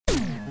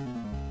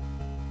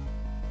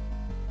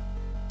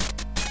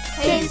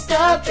Taste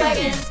of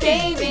Dragons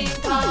Gaming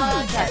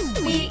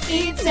Podcast. We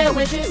eat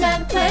sandwiches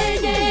and play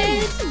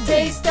games.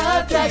 Taste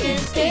of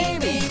Dragons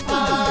Gaming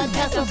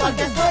Podcast. A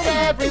podcast for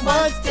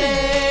everyone's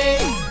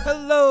taste.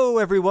 Hello,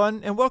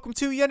 everyone, and welcome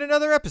to yet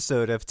another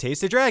episode of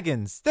Taste of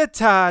Dragons, the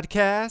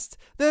Toddcast,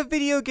 the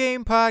video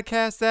game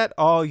podcast that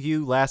all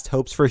you last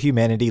hopes for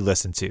humanity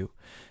listen to.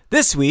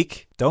 This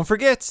week, don't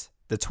forget,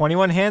 the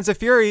 21 Hands of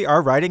Fury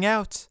are riding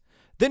out.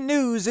 The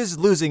news is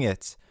losing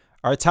it.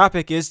 Our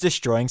topic is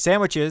destroying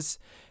sandwiches.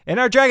 And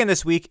our dragon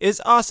this week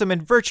is awesome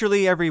in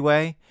virtually every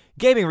way,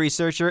 gaming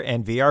researcher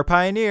and VR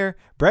pioneer,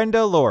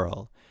 Brenda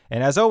Laurel.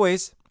 And as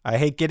always, I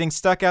hate getting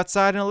stuck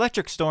outside in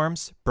electric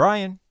storms,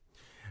 Brian.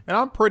 And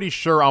I'm pretty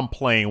sure I'm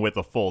playing with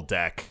a full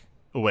deck.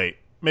 Wait,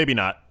 maybe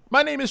not.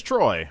 My name is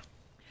Troy.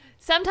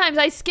 Sometimes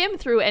I skim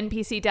through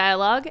NPC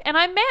dialogue, and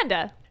I'm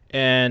Manda.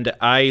 And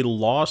I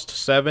lost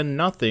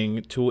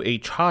 7-0 to a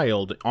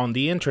child on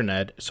the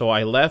internet, so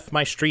I left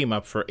my stream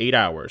up for 8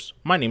 hours.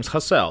 My name's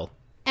Hassel.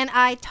 And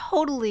I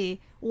totally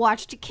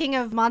watched King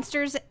of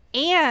Monsters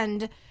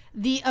and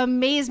the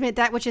amazement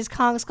that which is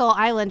Kong Skull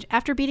Island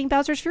after beating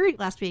Bowser's Fury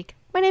last week.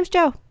 My name's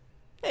Joe.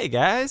 Hey,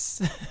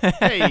 guys.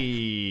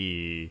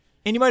 Hey.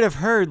 And you might have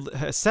heard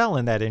Hassel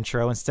in that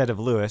intro instead of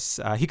Lewis.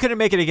 He couldn't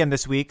make it again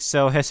this week,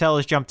 so Hassel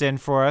has jumped in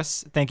for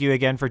us. Thank you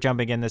again for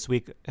jumping in this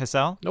week,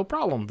 Hassel. No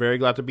problem. Very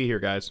glad to be here,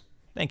 guys.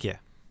 Thank you.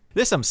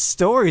 There's some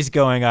stories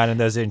going on in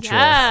those intros.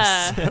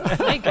 Yeah,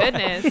 my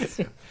goodness.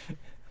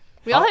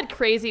 We all had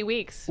crazy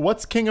weeks.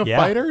 What's King of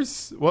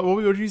Fighters? What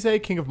did you say?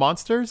 King of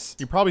Monsters?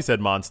 You probably said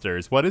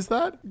Monsters. What is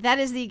that? That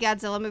is the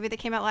Godzilla movie that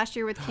came out last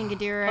year with King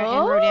Ghidorah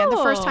and Rodan.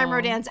 The first time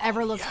Rodan's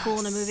ever looked cool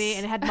in a movie,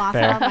 and it had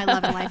Mothra, My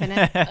Love and Life in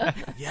it.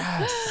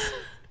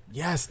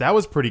 Yes, that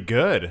was pretty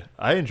good.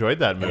 I enjoyed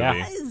that movie.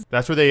 Yeah.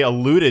 That's where they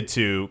alluded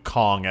to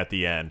Kong at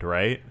the end,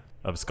 right?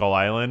 Of Skull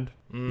Island.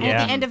 And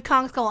at the end of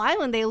Kong Skull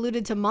Island, they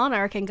alluded to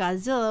Monarch and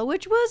Godzilla,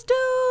 which was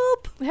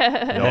dope.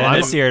 And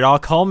this year, it all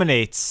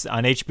culminates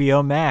on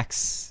HBO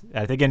Max,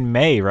 I think in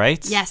May,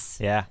 right? Yes.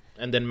 Yeah.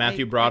 And then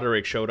Matthew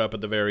Broderick showed up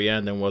at the very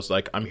end and was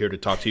like, I'm here to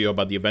talk to you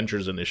about the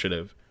Avengers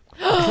Initiative.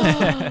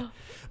 But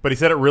he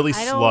said it really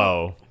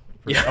slow.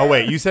 Yeah. Oh,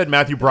 wait, you said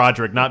Matthew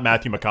Broderick, not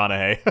Matthew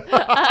McConaughey.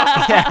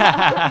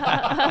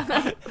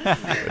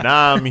 And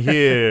I'm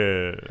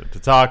here to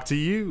talk to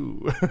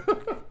you.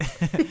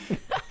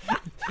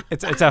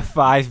 It's a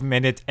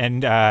 5-minute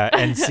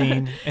end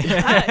scene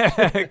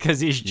because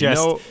he's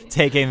just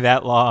taking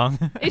that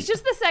long. It's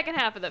just the second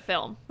half of the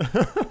film.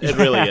 It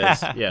really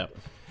is, yeah.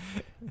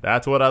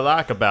 That's what I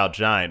like about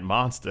giant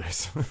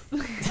monsters.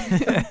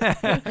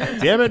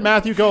 Damn it,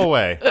 Matthew, go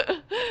away.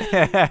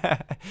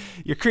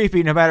 You're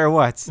creepy no matter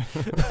what.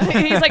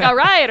 He's like, all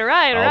right. All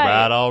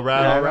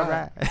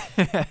right.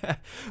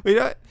 You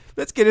know what?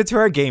 Let's get into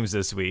our games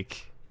this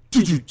week.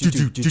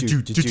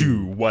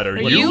 What are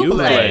you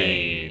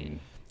playing?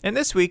 And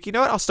this week, you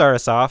know what? I'll start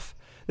us off.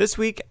 This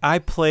week, I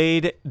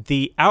played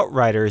the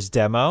Outriders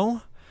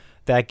demo,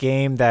 that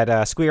game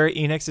that Square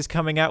Enix is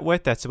coming out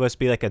with that's supposed to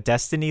be like a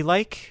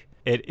Destiny-like.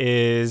 It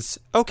is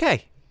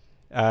okay.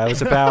 It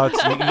was about...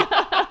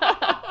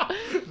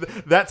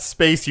 That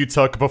space you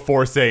took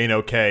before saying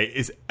okay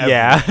is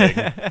everything.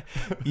 Yeah.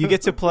 You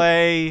get to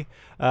play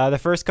the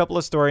first couple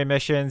of story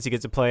missions. You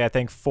get to play, I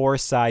think, 4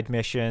 side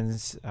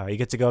missions. You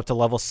get to go up to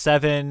level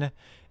 7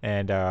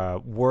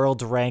 and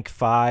world rank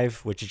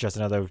 5, which is just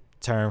another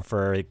term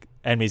for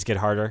enemies get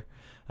harder.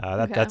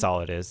 That's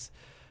all it is.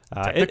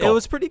 It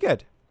was pretty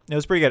good.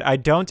 I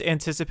don't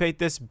anticipate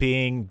this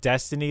being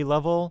Destiny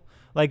level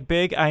like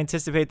big. I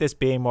anticipate this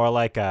being more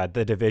like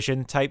the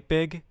Division type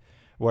big,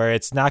 where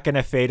it's not going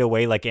to fade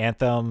away like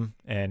Anthem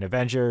and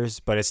Avengers,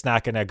 but it's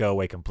not going to go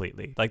away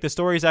completely. Like, the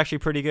story is actually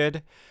pretty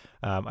good.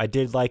 I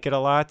did like it a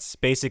lot.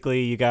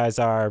 Basically, you guys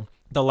are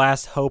the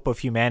last hope of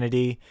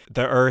humanity.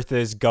 The Earth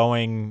is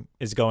going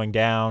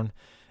down,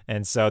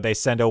 and so they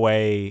send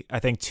away, I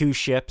think, 2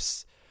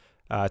 ships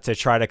to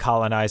try to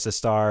colonize the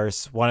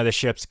stars. One of the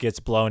ships gets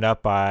blown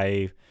up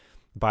by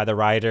the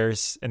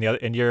riders, and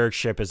your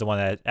ship is the one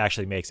that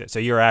actually makes it. So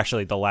you're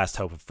actually the last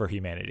hope for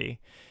humanity.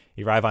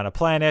 You arrive on a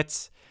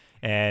planet,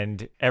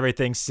 and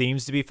everything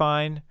seems to be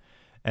fine.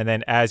 And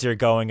then as you're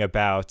going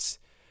about,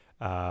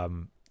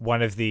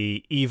 one of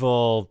the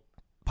evil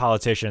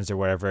politicians or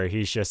whatever,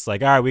 he's just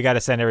like, all right, we got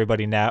to send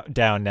everybody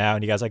down now.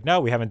 And you guys are like,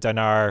 no, we haven't done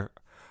our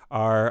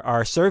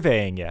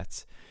surveying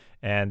yet.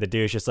 And the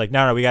dude's just like,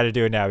 no, we got to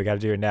do it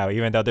now.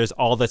 Even though there's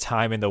all the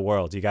time in the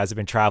world. You guys have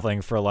been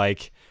traveling for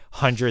like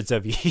hundreds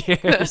of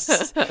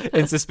years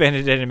in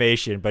suspended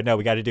animation, but no,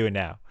 we got to do it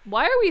now.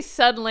 Why are we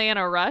suddenly in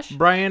a rush?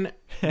 Brian,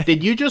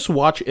 did you just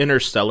watch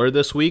Interstellar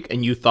this week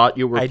and you thought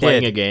you were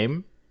playing a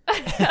game?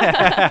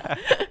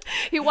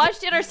 He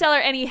watched Interstellar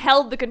and he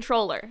held the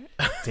controller.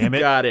 Damn it.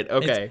 Got it.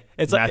 Okay.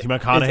 It's Matthew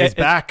McConaughey's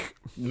back.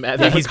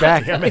 He's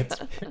back. Damn it.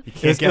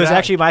 It was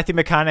actually Matthew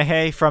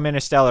McConaughey from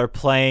Interstellar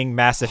playing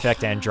Mass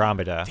Effect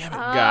Andromeda. Damn it.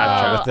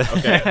 Gotcha.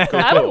 Okay. Cool.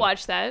 I would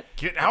watch that.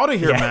 Get out of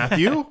here,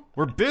 Matthew.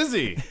 We're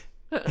busy.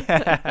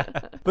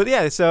 But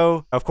yeah,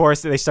 so of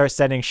course they start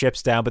sending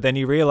ships down, but then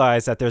you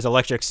realize that there's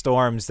electric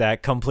storms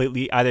that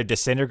completely either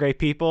disintegrate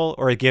people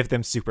or give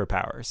them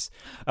superpowers.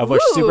 Of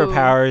which Ooh.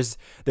 superpowers,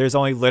 there's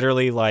only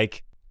literally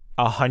like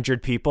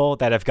 100 people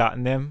that have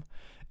gotten them.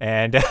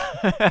 And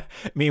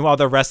meanwhile,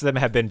 the rest of them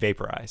have been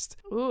vaporized.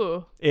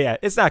 Ooh. Yeah,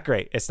 it's not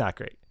great. It's not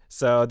great.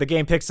 So the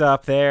game picks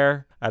up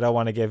there. I don't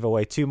want to give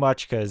away too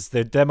much because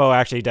the demo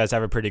actually does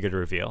have a pretty good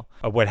reveal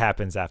of what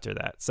happens after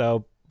that.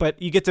 So,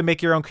 but you get to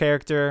make your own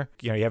character.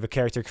 You know, you have a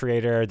character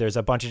creator. There's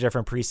a bunch of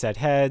different preset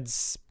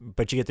heads,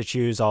 but you get to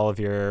choose all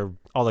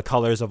the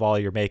colors of all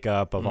your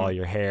makeup, of all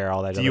your hair,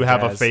 all that. Do you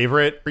have a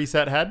favorite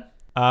preset head?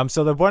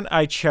 So the one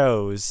I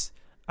chose,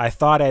 I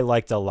thought I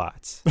liked a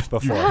lot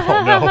before.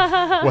 Oh no!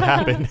 What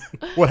happened?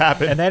 What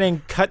happened? And then in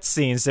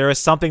cutscenes, there was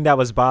something that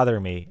was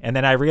bothering me. And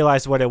then I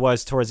realized what it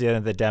was towards the end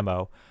of the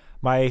demo.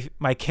 My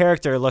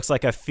character looks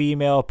like a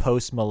female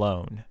Post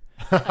Malone.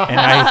 And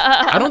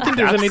I don't think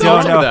there's anything so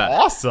wrong no. with that.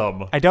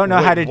 Awesome. I don't know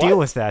Wait, how to deal what?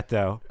 with that,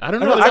 though. I don't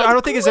know. I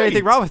don't think there's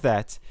anything great. wrong with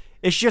that.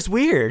 It's just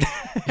weird.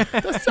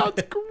 That sounds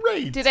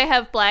great. Do they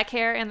have black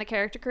hair in the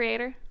character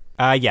creator?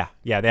 Yeah.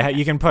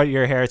 You can put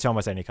your hair to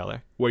almost any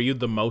color. Were you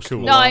the most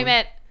cool? No,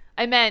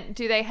 I meant,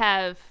 do they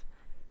have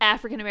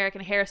African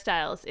American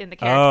hairstyles in the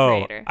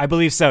character creator? I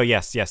believe so.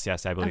 Yes.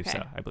 I believe Okay.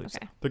 so. I believe so.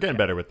 They're getting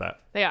better with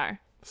that. They are.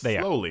 They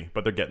are. Slowly,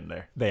 but they're getting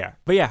there. They are.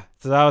 But yeah,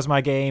 so that was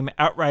my game,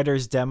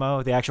 Outriders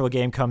demo. The actual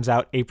game comes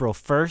out April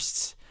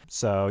 1st.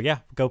 So yeah,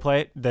 go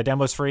play it. The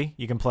demo's free.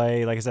 You can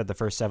play, like I said, the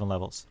first 7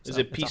 levels. Is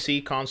So it it's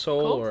PC,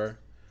 console, Cool. or?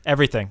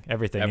 everything? And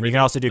you can Everything?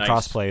 also do Nice.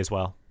 crossplay as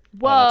well.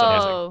 Whoa.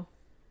 that's amazing.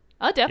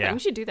 Oh, definitely. Yeah. We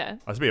should do that.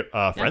 Must be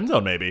a friend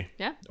zone, maybe.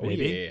 Yeah. Oh,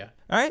 Maybe. yeah.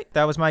 All right,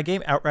 that was my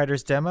game,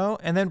 Outriders demo.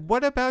 And then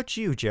what about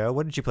you, Joe?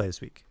 What did you play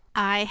this week?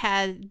 I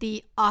had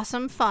the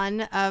awesome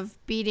fun of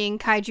beating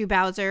Kaiju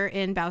Bowser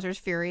in Bowser's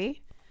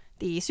Fury,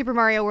 the Super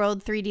Mario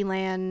World 3D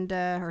Land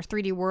or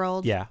 3D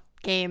World Yeah.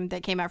 game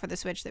that came out for the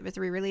Switch that was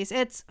re-released.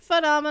 It's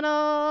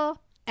phenomenal.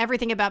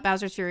 Everything about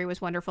Bowser's Fury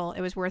was wonderful.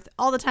 It was worth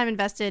all the time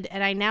invested,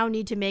 and I now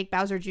need to make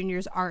Bowser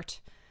Jr.'s art.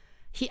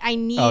 I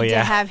need to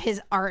have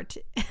his art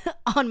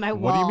on my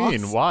What walls. do you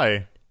mean?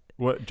 Why?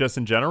 What? Just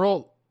in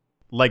general?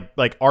 Like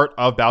art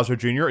of Bowser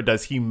Jr. Or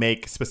does he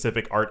make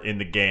specific art in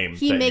the game?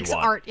 He that makes you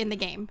want? art in the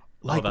game.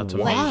 Like that's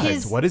what?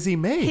 amazing. What does he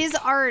make? His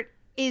art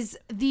is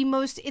the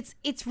most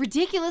it's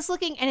ridiculous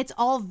looking, and it's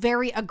all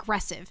very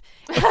aggressive.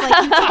 It's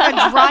like you took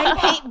a dry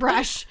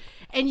paintbrush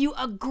and you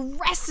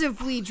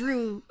aggressively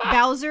drew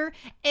Bowser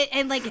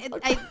and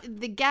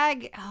the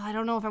gag, I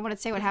don't know if I want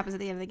to say what happens at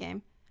the end of the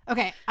game.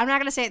 Okay, I'm not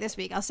going to say it this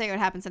week. I'll say what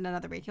happens in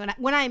another week.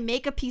 When I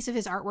make a piece of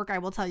his artwork, I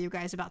will tell you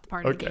guys about the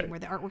part of the Okay. game where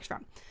the artwork's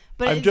from.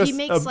 But I'm he just,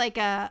 makes like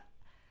a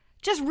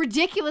just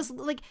ridiculous,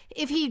 like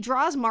if he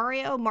draws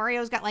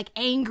Mario's got like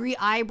angry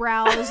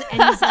eyebrows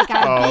and he's like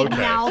got a Oh, big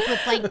okay. mouth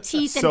with like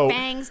teeth So- and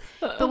fangs.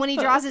 But when he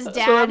draws his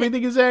dad, So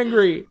everything is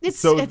angry. it's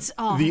so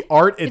the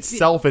art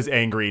itself is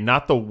angry,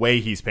 not the way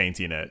he's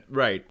painting it.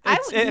 Right. I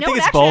no, think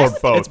it's actually,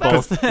 both. Both. It's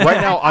both. Because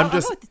right now, I'll go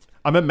with-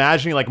 I'm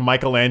imagining like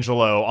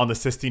Michelangelo on the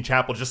Sistine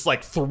Chapel, just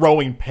like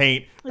throwing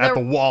paint at the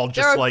wall, There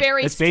just are like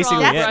very It's strong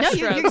basically That's,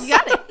 it. no, brushstrokes. you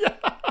got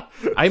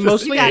it. I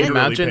mostly got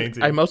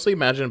it.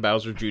 imagine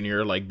Bowser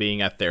Jr. like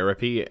being at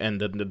therapy and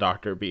then the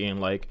doctor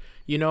being like,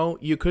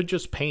 you could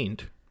just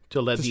paint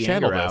to let Just the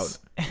channel anger this.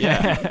 out.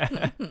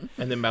 Yeah.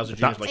 And then Bowser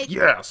Jr.'s like,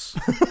 yes.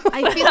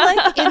 I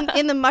feel like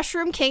in the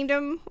Mushroom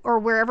Kingdom or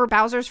wherever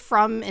Bowser's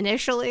from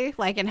initially,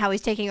 like and how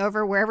he's taking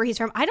over wherever he's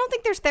from, I don't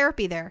think there's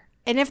therapy there.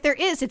 And if there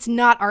is, it's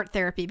not art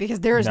therapy because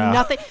there is No.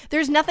 nothing.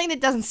 There's nothing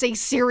that doesn't say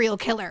serial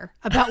killer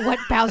about what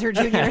Bowser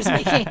Jr. is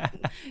making.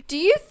 Do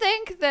you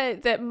think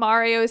that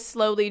Mario is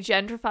slowly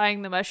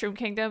gentrifying the Mushroom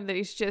Kingdom? That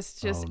he's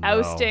just Oh, no.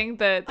 ousting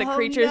the Oh,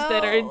 creatures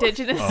that are no.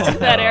 indigenous to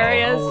that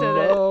area,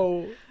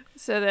 Oh,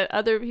 so that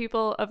other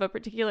people of a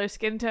particular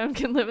skin tone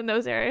can live in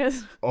those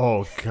areas?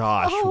 oh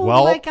gosh. Oh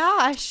well, my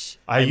gosh,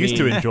 I used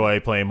to mean- enjoy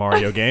playing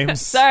Mario games.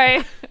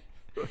 Sorry.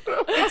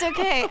 it's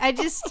okay.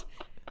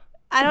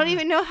 I don't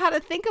even know how to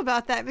think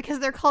about that because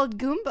they're called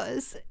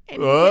Goombas and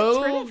you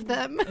get rid of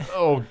them.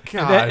 Oh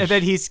gosh.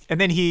 And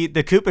then the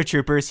Koopa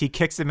Troopers, he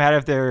kicks them out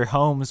of their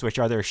homes, which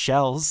are their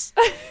shells.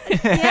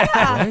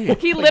 Yeah.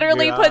 He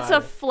literally puts a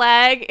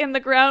flag in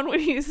the ground when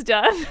he's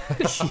done.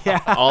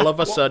 all of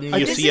a sudden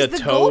you This see a is the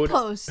toad.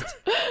 goalpost.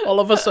 All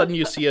of a sudden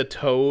you see a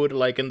toad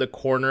like in the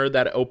corner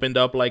that opened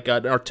up like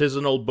an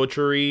artisanal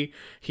butchery.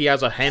 He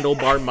has a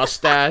handlebar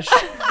mustache.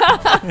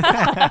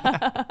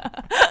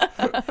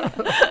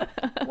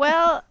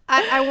 Well,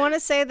 I want to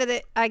say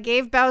that I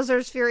gave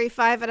Bowser's Fury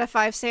 5 out of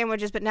 5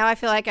 sandwiches, but now I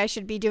feel like I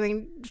should be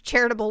doing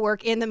charitable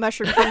work in the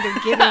Mushroom Kingdom,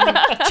 giving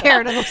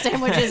charitable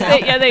sandwiches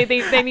out. They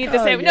need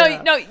the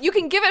sandwich. No, you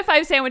can give it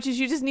 5 sandwiches.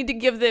 You just need to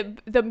give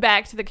them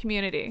back to the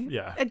community.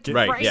 yeah.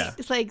 Right, yeah.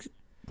 It's like,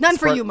 none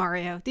for you,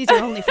 Mario. These are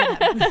only for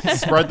them.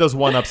 Spread those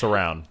 1-ups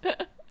around.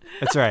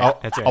 That's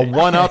right. That's A right.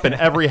 1-up in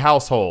every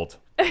household.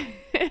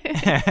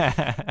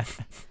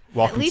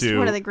 Welcome At least to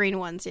one of the green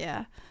ones,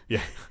 yeah.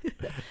 yeah.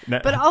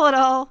 But all in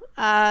all,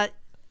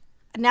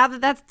 now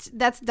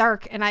that's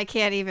dark, and I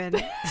can't even,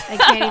 guys.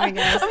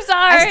 I'm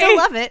sorry. I still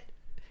love it.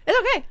 It's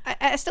okay.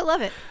 I still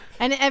love it.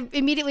 And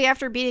immediately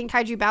after beating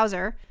Kaiju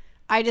Bowser,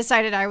 I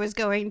decided I was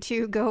going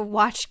to go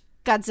watch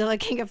Godzilla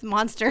King of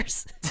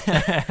Monsters.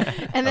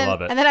 and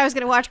then I was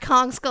going to watch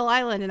Kong Skull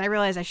Island, and I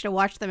realized I should have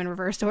watched them in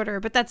reverse order,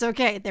 but that's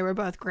okay. They were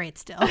both great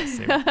still.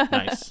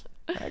 Nice.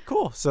 All right,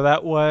 cool. So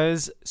that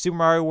was Super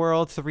Mario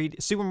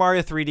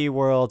 3D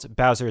World,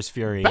 Bowser's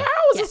Fury.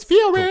 Bowser's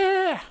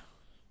Fury!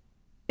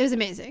 It was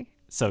amazing.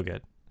 So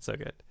good. So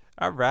good.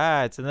 All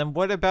right. And then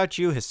what about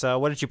you, Hissa?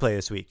 What did you play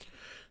this week?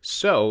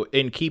 So,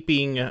 in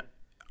keeping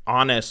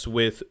honest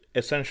with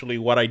essentially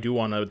what I do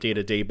on a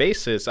day-to-day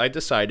basis, I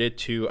decided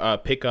to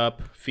pick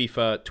up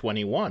FIFA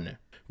 21,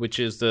 which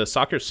is the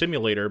soccer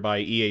simulator by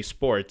EA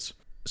Sports.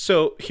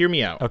 So, hear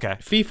me out. Okay.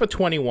 FIFA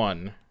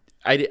 21,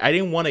 I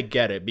didn't want to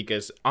get it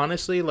because,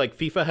 honestly, like,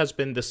 FIFA has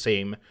been the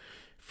same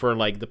for,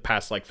 like, the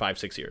past, like,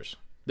 5-6 years.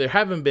 There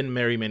haven't been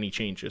very many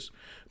changes,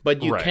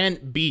 but you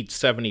can't beat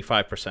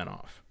 75%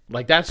 off.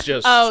 Like, that's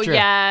just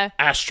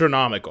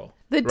astronomical.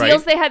 The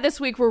deals they had this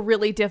week were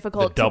really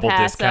difficult the double to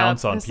pass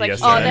discounts up. on It's like, PSN.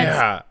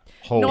 that's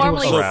Holy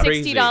normally crap.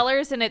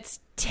 $60 and it's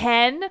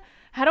 $10.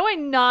 How do I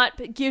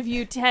not give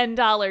you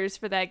 $10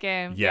 for that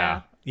game?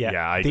 Yeah,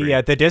 I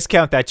agree. The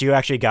discount that you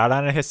actually got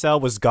on it,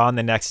 Hissel, was gone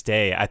the next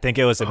day. I think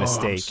it was a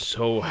mistake. I'm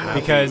so happy.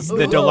 Because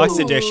the deluxe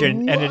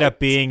edition ended up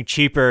being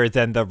cheaper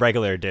than the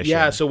regular edition.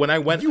 Yeah, so when I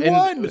went... You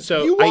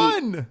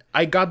won!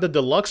 I got the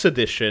deluxe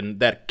edition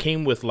that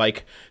came with,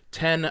 like,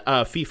 10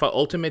 FIFA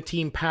Ultimate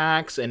Team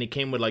packs, and it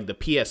came with, like, the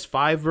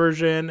PS5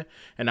 version,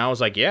 and I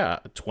was like, yeah,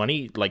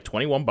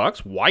 $21,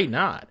 why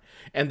not?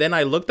 And then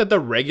I looked at the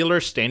regular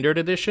standard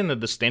edition,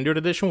 and the standard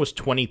edition was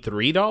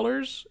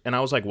 $23, and I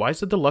was like, why is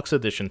the deluxe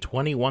edition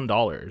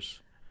 $21?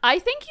 I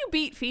think you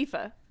beat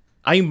FIFA.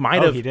 I might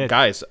he have, did.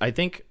 guys. I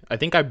think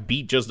I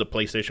beat just the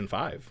PlayStation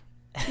 5.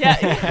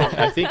 Yeah.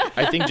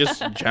 I think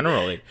just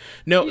generally.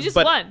 No, You just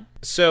but, won.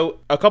 So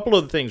a couple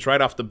of things right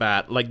off the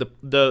bat, like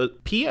the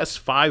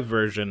PS5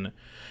 version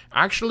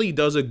actually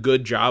does a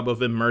good job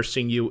of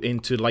immersing you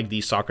into like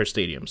these soccer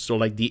stadiums. So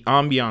like the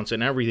ambiance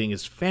and everything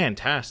is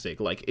fantastic.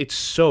 Like it's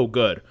so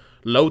good.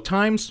 Load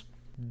times,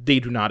 they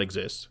do not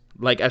exist.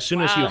 Like as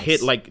soon as you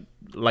hit like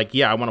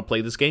I want to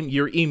play this game,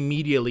 you're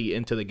immediately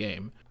into the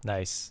game.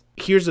 Nice.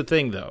 Here's the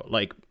thing though,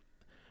 like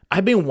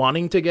I've been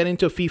wanting to get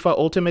into FIFA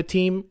Ultimate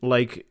Team,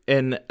 like,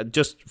 and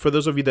just for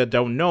those of you that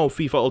don't know,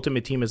 FIFA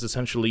Ultimate Team is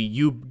essentially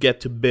you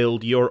get to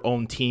build your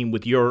own team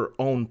with your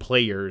own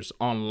players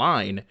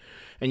online,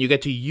 and you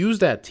get to use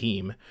that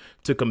team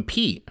to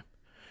compete.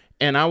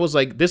 And I was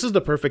like, this is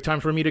the perfect time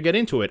for me to get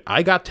into it.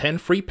 I got 10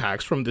 free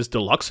packs from this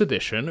deluxe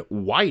edition.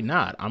 Why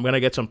not? I'm going to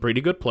get some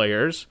pretty good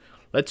players.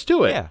 Let's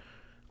do it. Yeah.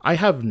 I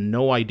have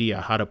no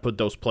idea how to put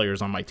those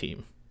players on my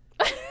team.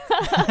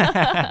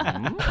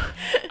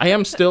 I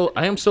am still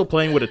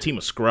playing with a team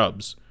of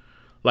scrubs.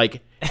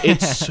 Like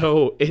it's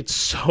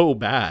so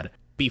bad.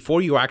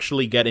 Before you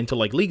actually get into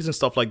like leagues and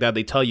stuff like that,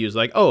 they tell you it's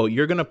like, oh,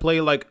 you're gonna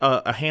play like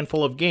a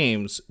handful of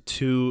games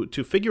to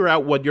figure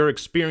out what your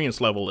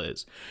experience level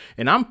is.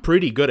 And I'm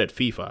pretty good at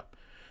FIFA.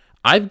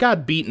 I've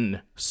got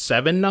beaten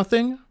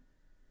 7-0.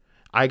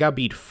 I got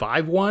beat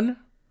 5-1,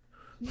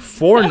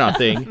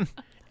 4-0,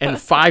 and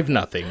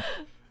 5-0.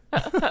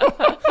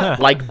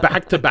 Like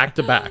back to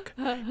back.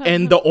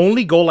 And the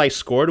only goal I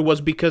scored was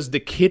because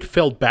the kid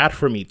felt bad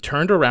for me,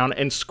 turned around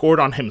and scored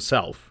on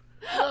himself.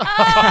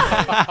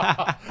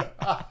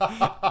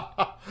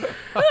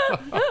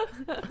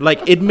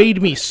 Like it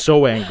made me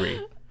so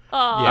angry.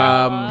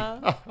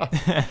 But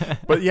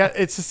yeah,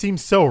 it just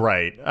seems so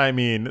right. I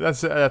mean,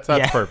 that's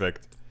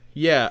perfect.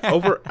 Yeah,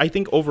 I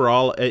think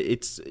overall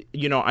it's,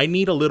 I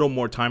need a little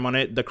more time on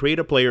it. The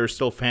creative player is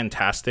still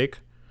fantastic.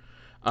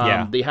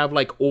 They have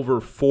like over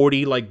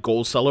 40 like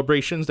goal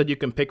celebrations that you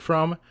can pick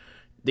from.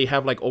 They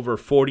have like over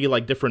 40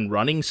 like different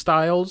running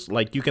styles.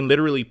 Like you can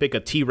literally pick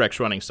a T-Rex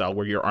running style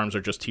where your arms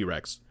are just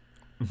T-Rex.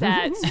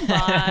 That's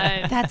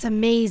fun. That's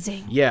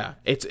amazing. Yeah,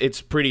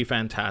 it's pretty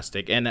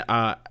fantastic. And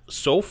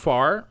so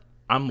far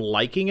I'm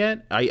liking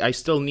it. I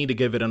still need to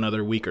give it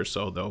another week or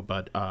so though.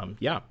 But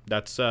yeah,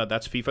 that's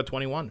FIFA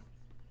 21.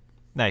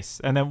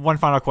 Nice. And then one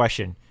final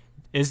question: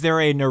 is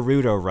there a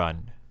Naruto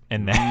run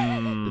in there?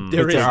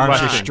 There is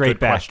arms not. are straight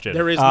back. Question.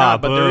 There is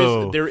not, but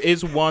boo. there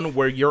is one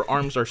where your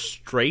arms are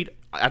straight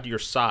at your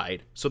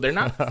side, so they're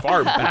not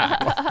far back,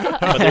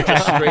 but they're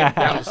just straight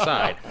down the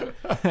side.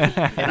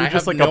 And I have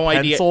Just like no a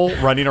idea. pencil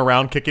running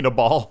around kicking a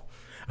ball.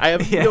 I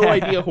have no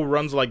idea who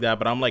runs like that,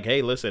 but I'm like,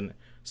 hey, listen,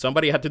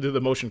 somebody had to do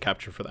the motion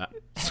capture for that.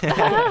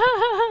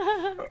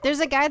 There's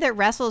a guy that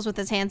wrestles with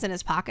his hands in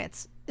his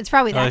pockets. It's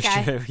probably that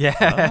guy. True. Yeah.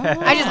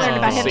 I just learned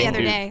about him the Same other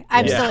dude. day.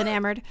 I'm Yeah. still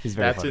enamored. He's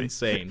very That's funny.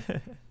 insane.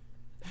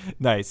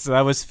 Nice. So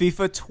that was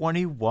FIFA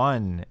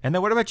 21. And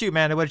then what about you,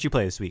 Amanda? What did you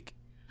play this week?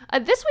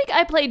 This week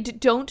I played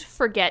Don't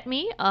Forget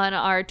Me on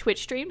our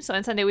Twitch stream. So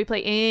on Sunday we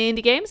play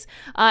indie games.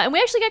 And we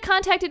actually got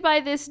contacted by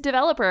this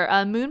developer,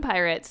 Moon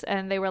Pirates.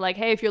 And they were like,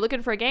 hey, if you're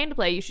looking for a game to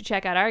play, you should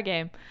check out our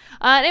game.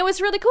 And it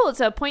was really cool. It's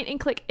a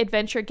point-and-click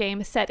adventure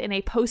game set in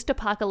a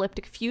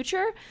post-apocalyptic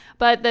future.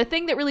 But the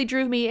thing that really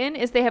drew me in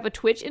is they have a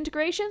Twitch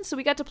integration. So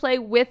we got to play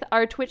with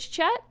our Twitch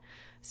chat.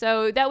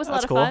 So that was a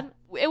lot of fun.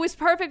 It was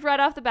perfect right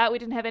off the bat. We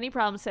didn't have any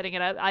problems setting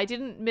it up. I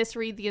didn't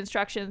misread the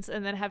instructions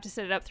and then have to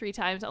set it up 3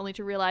 times only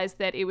to realize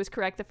that it was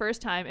correct the first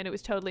time and it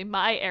was totally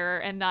my error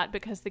and not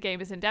because the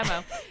game is in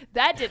demo.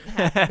 That didn't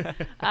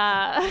happen.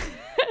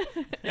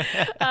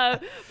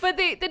 But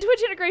the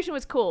Twitch integration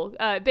was cool.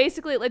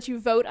 Basically, it lets you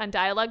vote on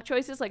dialogue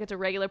choices like it's a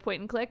regular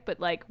point and click,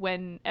 but like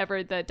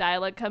whenever the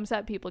dialogue comes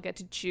up, people get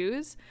to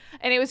choose.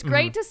 And it was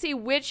great to see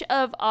which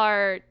of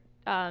our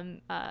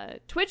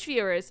Twitch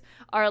viewers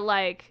are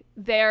like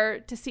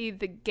there to see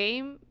the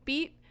game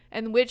beat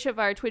and which of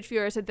our Twitch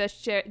viewers are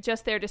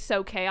just there to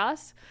sow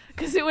chaos.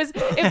 Because it was,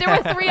 if there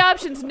were 3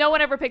 options, no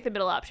one ever picked the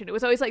middle option. It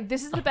was always like,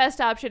 this is the best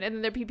option, and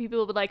then there'd be people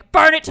who would like,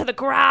 burn it to the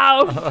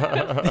ground.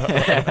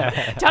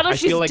 Tell her I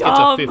she's feel like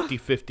dumb. it's a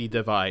 50-50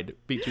 divide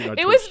between our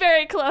It was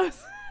very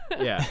close.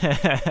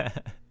 Yeah.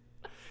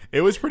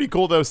 It was pretty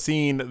cool though,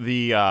 seeing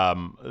the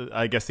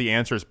I guess the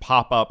answers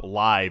pop up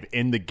live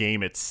in the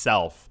game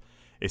itself.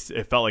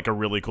 It felt like a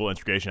really cool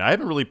integration. I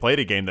haven't really played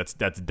a game that's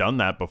done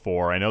that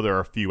before. I know there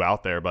are a few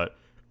out there, but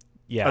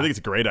Yeah. I think it's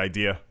a great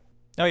idea.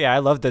 Oh yeah, I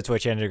love the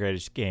Twitch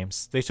integrated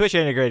games. The Twitch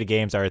integrated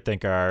games are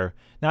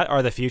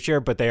the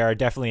future, but they are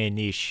definitely a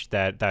niche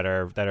that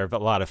are a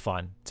lot of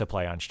fun to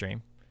play on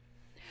stream.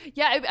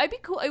 Yeah, I'd be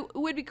cool. It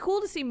would be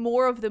cool to see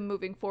more of them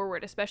moving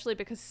forward, especially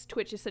because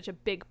Twitch is such a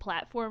big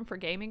platform for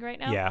gaming right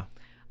now. Yeah.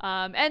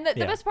 And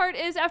the best part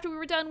is after we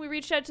were done, we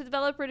reached out to the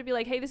developer to be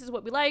like, hey, this is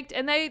what we liked.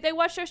 And they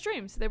watched our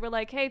streams. They were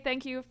like, hey,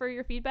 thank you for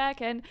your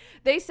feedback. And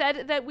they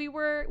said that we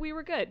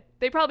were good.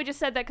 They probably just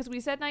said that because we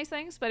said nice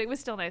things, but it was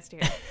still nice to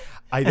hear.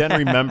 I then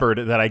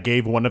remembered that I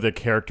gave one of the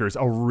characters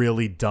a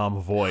really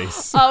dumb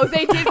voice. Oh,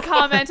 they did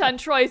comment on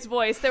Troy's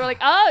voice. They were like,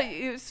 oh,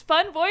 it was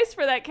fun voice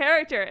for that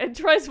character. And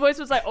Troy's voice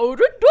was like, oh,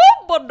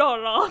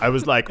 I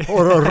was like,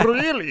 oh,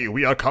 really?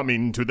 We are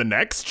coming to the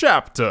next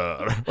chapter.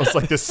 I was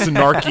like this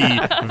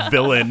snarky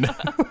villain.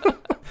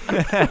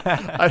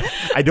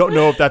 I don't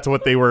know if that's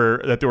what they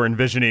were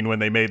envisioning when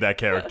they made that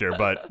character,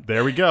 but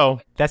there we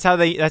go. That's how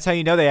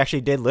you know they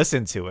actually did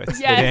listen to it. Yes.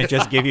 They didn't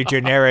just give you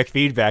generic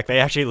feedback. They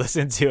actually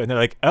listened to it, and they're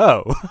like,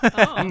 oh.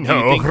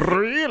 No,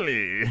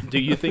 really? Do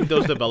you think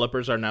those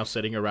developers are now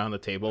sitting around the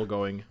table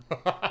going,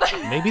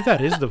 maybe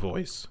that is the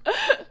voice?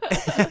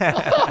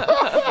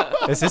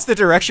 Is this the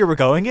direction we're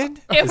going in?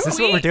 Is this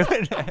what we're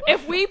doing?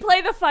 If we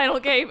play the final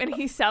game and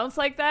he sounds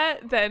like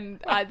that, then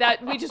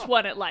that we just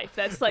won at life.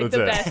 That's like That's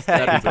the it. best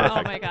That'd thing. be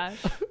Oh perfect. my gosh.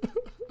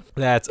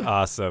 That's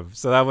awesome.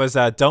 So that was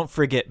Don't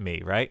Forget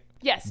Me, right?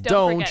 Yes,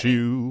 don't forget me.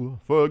 you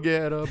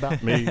forget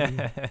about me.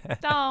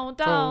 Don't.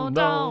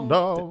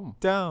 No.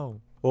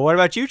 Don't. Well, what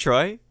about you,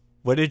 Troy?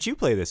 What did you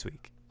play this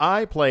week?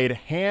 I played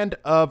Hand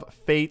of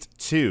Fate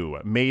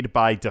 2, made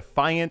by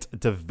Defiant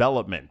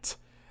Development.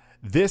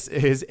 This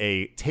is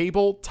a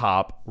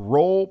tabletop,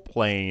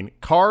 role-playing,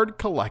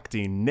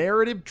 card-collecting,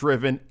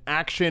 narrative-driven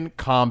action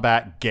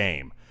combat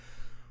game.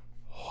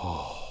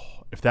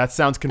 If that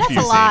sounds confusing...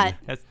 That's a lot.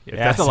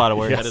 That's a lot of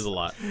words. That is a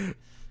lot.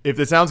 If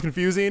this sounds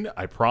confusing,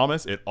 I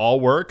promise it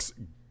all works.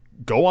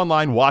 Go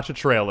online, watch a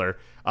trailer.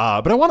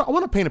 But I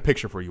want to paint a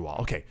picture for you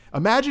all. Okay,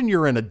 imagine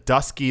you're in a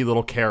dusky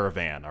little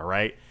caravan, all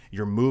right?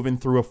 You're moving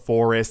through a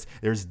forest.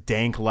 There's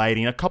dank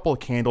lighting, a couple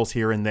of candles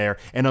here and there,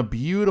 and a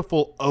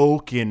beautiful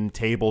oaken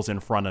tables in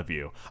front of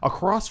you.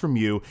 Across from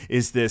you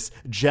is this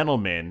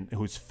gentleman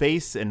whose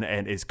face and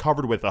is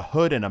covered with a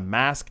hood and a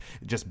mask,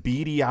 just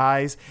beady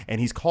eyes, and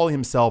he's calling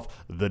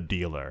himself the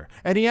dealer.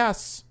 And he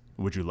asks,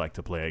 would you like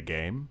to play a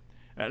game?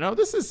 No,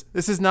 this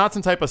is not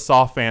some type of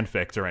soft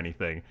fanfic or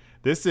anything.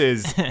 This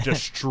is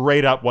just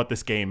straight up what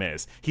this game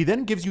is. He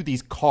then gives you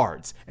these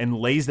cards and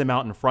lays them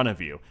out in front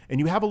of you. And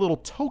you have a little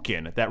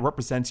token that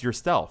represents your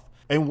stealth.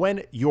 And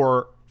when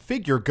your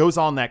figure goes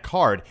on that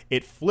card,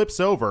 it flips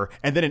over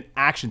and then an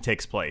action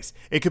takes place.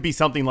 It could be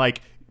something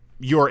like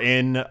you're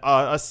in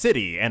a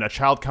city and a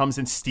child comes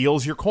and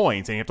steals your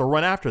coins and you have to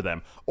run after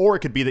them. Or it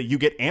could be that you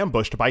get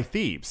ambushed by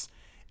thieves.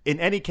 In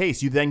any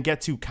case, you then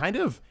get to kind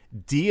of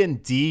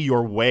D&D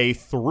your way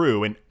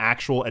through an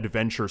actual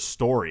adventure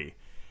story.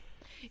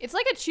 It's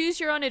like a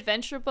choose your own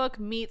adventure book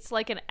meets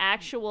like an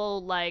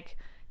actual like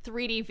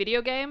 3D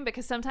video game,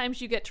 because sometimes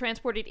you get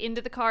transported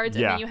into the cards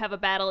and then you have a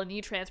battle and you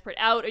transport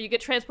out, or you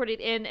get transported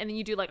in and then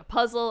you do like a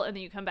puzzle and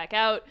then you come back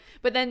out.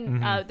 But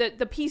then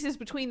the pieces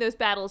between those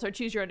battles are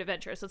choose your own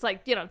adventure. So it's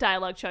like,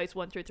 dialogue choice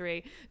 1 through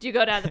 3. Do you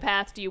go down the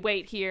path? Do you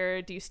wait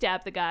here? Do you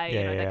stab the guy?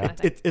 That kind of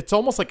thing. It's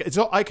almost like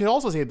I could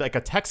also say like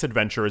a text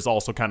adventure is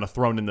also kind of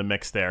thrown in the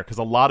mix there, because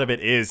a lot of it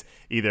is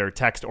either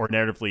text or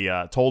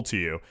narratively told to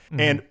you.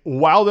 And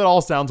while that all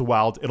sounds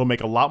wild, it'll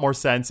make a lot more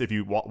sense if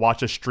you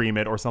watch us stream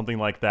it or something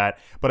like that.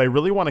 but I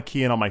really want to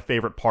key in on my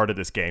favorite part of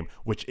this game,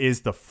 which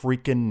is the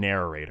freaking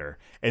narrator.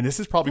 And this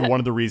is probably one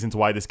of the reasons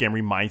why this game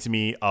reminds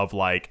me of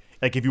like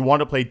if you want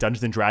to play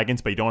Dungeons and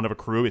Dragons but you don't have a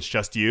crew, it's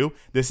just you.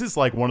 This is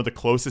like one of the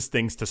closest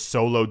things to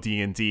solo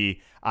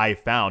D&D I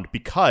found,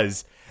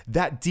 because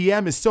that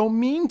DM is so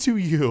mean to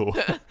you.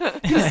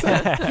 He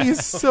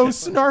is so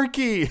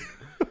snarky.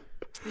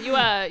 You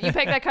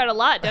pick that card a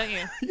lot, don't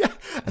you? Yeah.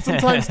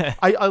 Sometimes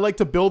I like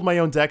to build my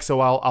own deck, so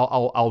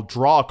I'll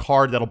draw a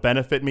card that'll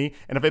benefit me.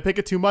 And if I pick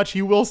it too much,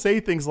 he will say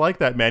things like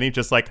that, man. He's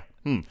just like,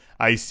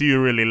 I see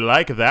you really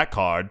like that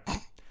card.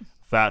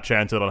 Fat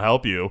chance it'll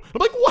help you. I'm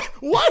like, what?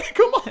 What?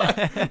 Come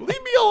on.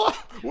 Leave me alone.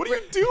 What are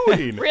you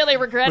doing? Really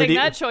regretting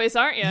that choice,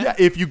 aren't you? Yeah,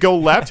 if you go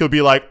left, he'll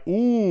be like,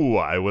 ooh,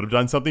 I would have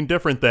done something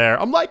different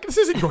there. I'm like, this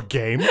isn't your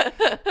game.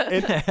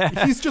 And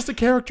he's just a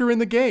character in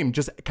the game,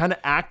 just kind of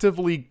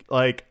actively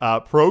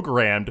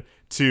programmed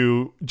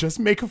to just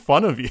make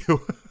fun of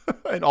you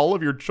and all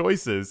of your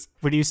choices.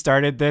 When you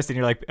started this and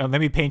you're like, let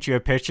me paint you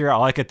a picture,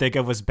 all I could think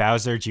of was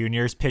Bowser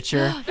Jr.'s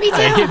picture. Me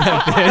too.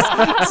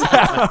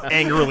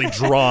 Angrily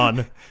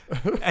drawn.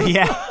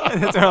 Yeah,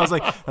 that's what I was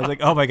like,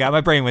 oh my God, my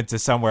brain went to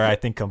somewhere I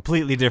think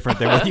completely different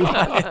than what you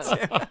wanted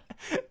to.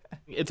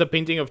 It's a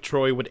painting of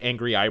Troy with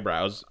angry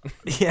eyebrows.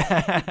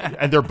 Yeah.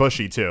 And they're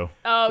bushy too.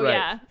 Oh, Right.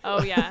 yeah.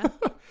 Oh, yeah.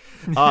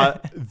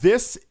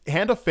 This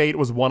Hand of Fate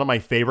was one of my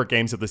favorite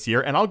games of this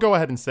year, and I'll go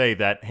ahead and say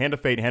that Hand of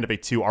Fate and Hand of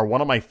Fate 2 are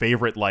one of my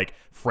favorite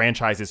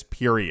franchises,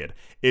 period.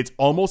 It's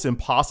almost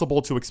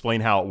impossible to explain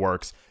how it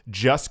works.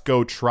 Just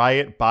go try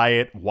it, buy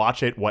it,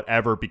 watch it,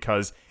 whatever,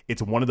 because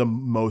it's one of the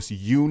most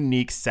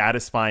unique,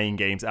 satisfying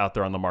games out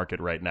there on the market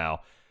right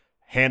now.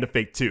 Hand of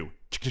Fate 2.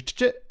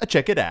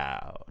 Check it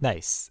out.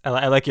 Nice.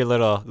 I like your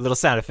little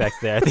sound effects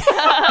there.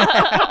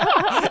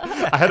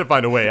 I had to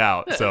find a way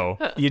out, so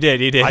You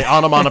did. I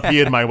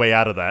onomatopoeia'd my way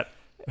out of that.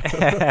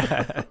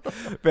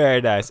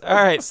 Very nice. All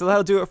right, so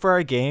that'll do it for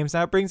our games.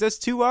 Now it brings us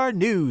to our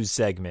news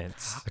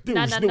segments.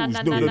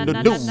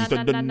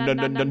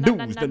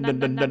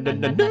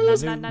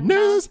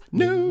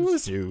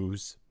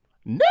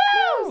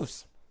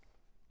 News.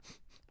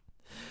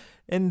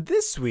 And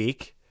this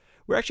week,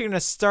 we're actually going to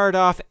start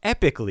off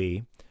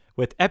epically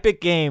with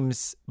Epic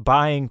Games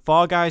buying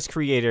Fall Guys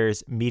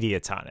creators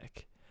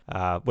Mediatonic,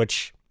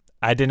 which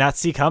I did not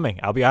see coming.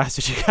 I'll be honest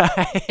with you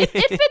guys. It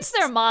fits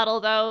their model,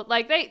 though.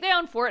 Like, they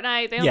own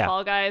Fortnite. They own Yeah.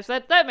 Fall Guys.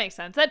 That makes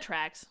sense. That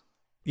tracks.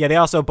 Yeah, they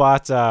also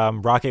bought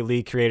Rocket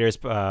League creators.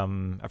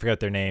 I forgot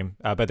their name,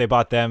 but they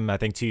bought them, I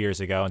think, 2 years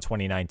ago in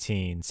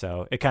 2019.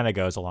 So it kind of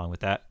goes along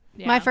with that.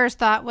 Yeah. My first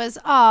thought was,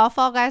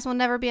 Fall Guys will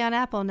never be on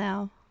Apple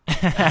now.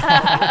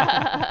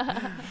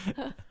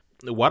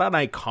 What an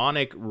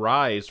iconic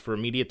rise for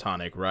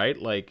Mediatonic, right?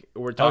 Like,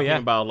 we're talking yeah.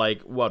 about,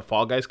 what,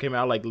 Fall Guys came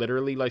out,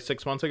 literally,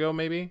 6 months ago,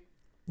 maybe?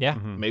 Yeah,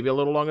 Maybe a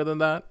little longer than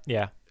that?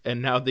 yeah.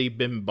 And now they've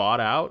been bought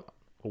out?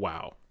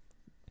 Wow.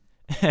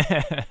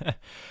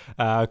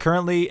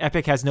 Currently,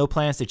 Epic has no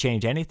plans to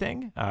change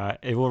anything.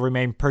 It will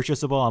remain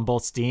purchasable on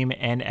both Steam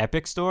and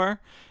Epic Store,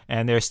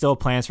 and there's still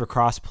plans for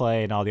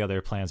crossplay and all the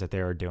other plans that they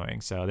are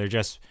doing. So they're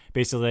just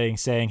basically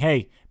saying,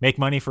 hey, make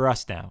money for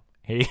us now.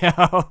 Here you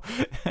go.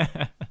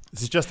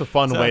 This is just a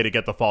fun way to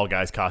get the Fall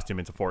Guys costume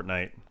into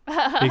Fortnite.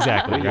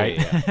 Exactly, right?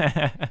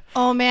 Yeah.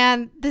 Oh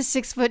man, the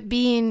 6-foot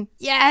bean.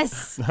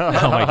 Yes. Oh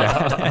my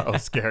God. Oh,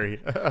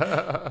 scary.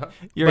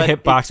 Your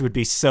hitbox would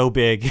be so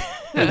big.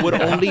 It would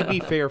only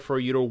be fair for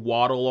you to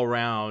waddle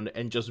around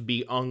and just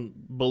be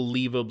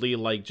unbelievably,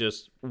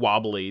 just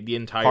wobbly the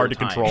entire Hard to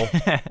time. control.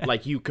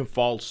 Like, you can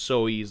fall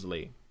so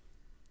easily.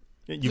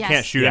 You Yes.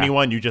 can't shoot Yeah.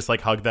 anyone. You just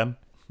hug them.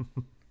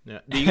 Yeah.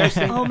 Do you guys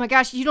think Oh my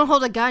gosh, you don't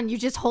hold a gun, you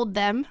just hold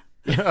them.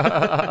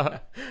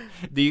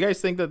 Do you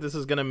guys think that this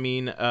is gonna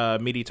mean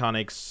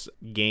Mediatonic's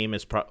game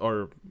is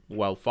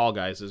Fall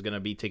Guys is gonna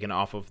be taken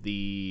off of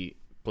the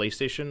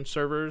PlayStation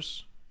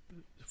servers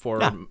for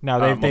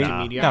No, they're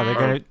multimedia?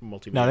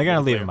 they're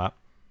gonna leave them up.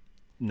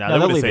 No, they'll they're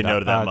going to leave say it no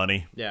up. to that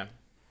money. Yeah.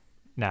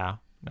 No,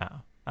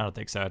 I don't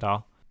think so at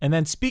all. And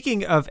then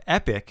speaking of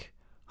Epic,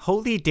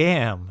 holy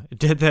damn,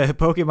 did the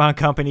Pokemon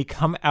Company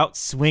come out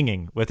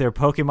swinging with their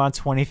Pokemon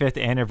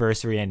 25th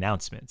anniversary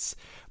announcements.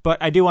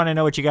 But I do want to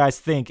know what you guys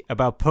think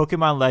about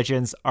Pokemon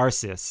Legends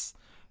Arceus.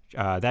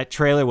 That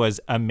trailer was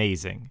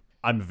amazing.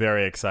 I'm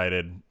very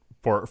excited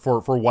for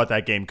what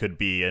that game could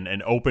be.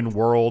 An open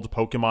world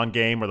Pokemon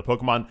game where the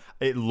Pokemon,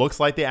 it looks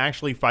like they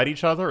actually fight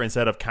each other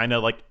instead of kind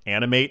of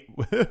animate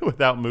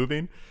without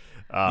moving.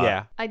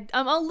 Yeah.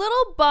 I'm a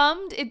little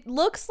bummed. It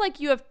looks like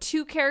you have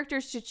two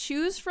characters to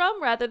choose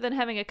from rather than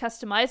having a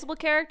customizable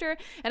character.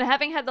 And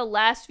having had the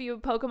last few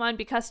Pokemon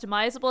be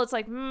customizable, it's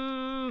like,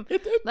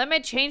 let me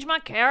change my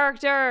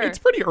character. It's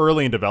pretty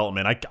early in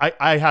development.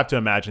 I have to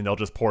imagine they'll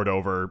just port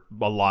over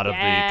a lot of the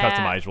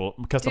customizable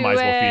Do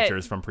it.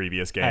 features from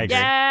previous games. agree.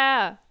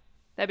 Yeah.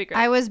 That'd be great.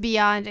 I was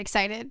beyond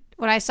excited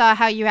when I saw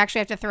how you actually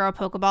have to throw a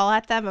Pokeball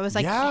at them. I was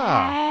like,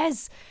 Yeah.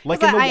 yes. Like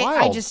 'Cause in the I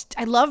wild.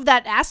 I love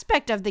that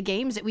aspect of the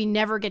games that we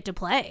never get to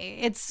play.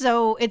 It's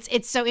so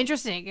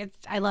interesting.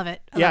 I love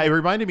it. I Yeah, love it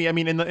reminded me. I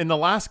mean, in the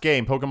last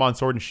game, Pokemon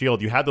Sword and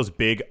Shield, you had those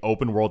big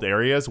open world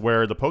areas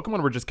where the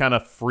Pokemon were just kind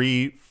of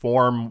free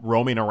form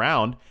roaming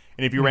around,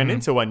 and if you ran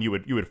into one, you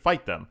would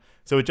fight them.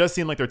 So it just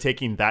seemed like they're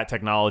taking that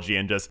technology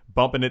and just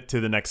bumping it to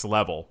the next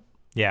level,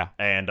 Yeah.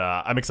 and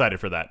I'm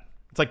excited for that.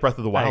 It's like Breath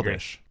of the I agree.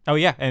 Wild-ish. Oh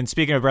yeah, and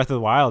speaking of Breath of the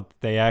Wild,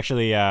 they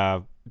actually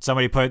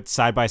somebody put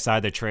side by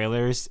side the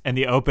trailers, and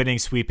the opening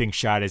sweeping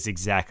shot is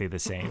exactly the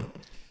same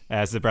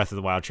as the Breath of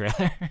the Wild trailer.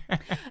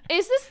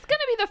 Is this going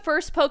to be the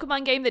first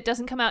Pokemon game that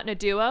doesn't come out in a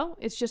duo?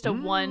 It's just a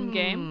one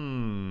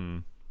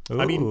game.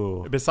 I mean,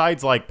 Ooh.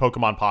 besides like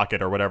Pokemon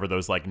Pocket or whatever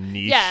those like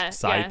niche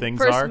side things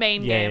first are,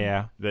 main yeah, game.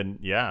 yeah, then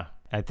yeah.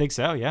 I think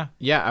so. Yeah.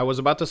 Yeah, I was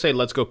about to say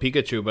Let's Go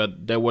Pikachu,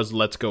 but there was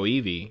Let's Go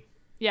Eevee.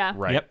 Yeah.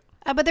 Right. Yep.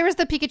 But there was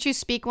the Pikachu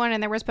Speak one,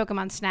 and there was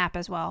Pokemon Snap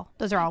as well.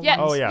 Those are all Yeah.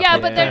 ones. Oh, yeah. Yeah,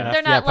 Pokemon but they're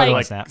Snap. not Yeah, Pokemon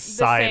like Snap. the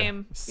Side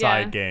same.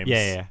 side games.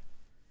 Yeah.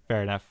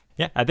 Fair enough.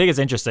 Yeah, I think it's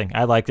interesting.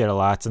 I liked it a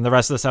lot, and the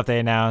rest of the stuff they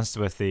announced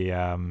with the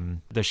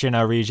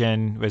Sinnoh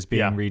region was being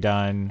Yeah.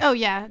 redone. Oh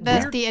yeah,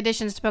 the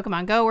additions to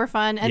Pokemon Go were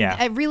fun, and Yeah.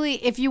 I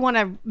really, if you want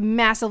a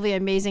massively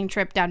amazing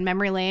trip down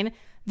memory lane,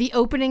 the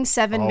opening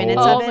 7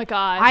 minutes Oh of it, my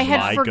gosh. I had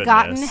My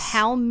forgotten goodness.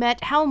 how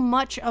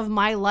much of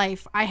my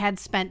life I had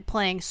spent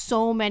playing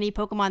so many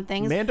Pokemon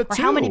things, Manda or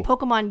how many too.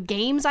 Pokemon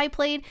games I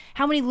played,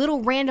 how many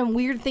little random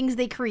weird things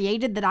they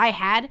created that I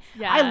had.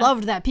 Yeah. I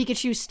loved that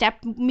Pikachu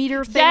step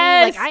meter thing.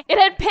 Yes, Like it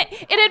had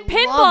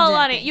pinball loved on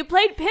that it. thing. You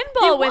played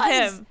pinball with was.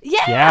 him.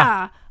 Yeah.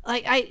 Yeah.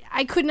 Like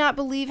I could not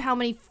believe how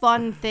many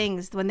fun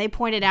things when they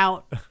pointed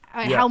out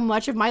how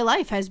much of my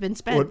life has been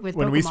spent with Pokemon.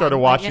 When we started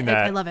watching I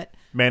that, love it.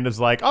 Amanda's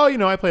like, oh,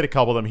 I played a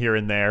couple of them here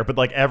and there, but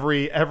like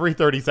every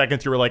 30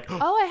 seconds, you were like,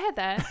 Oh, I had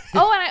that.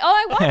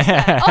 I watched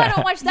that. Oh, and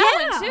I watched that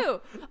Yeah. one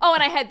too. Oh,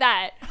 and I had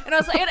that. And I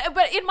was like,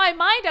 but in my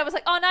mind, I was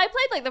like, oh, no, I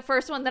played like the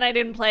first one that I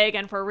didn't play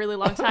again for a really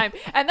long time,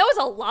 and that was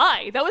a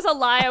lie. That was a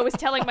lie I was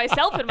telling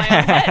myself in my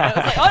own head. I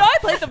was like, oh no, I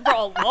played them for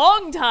a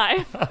long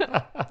time.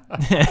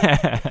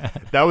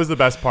 that was the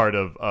best part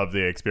of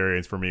the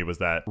experience for me was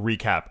that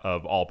recap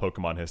of all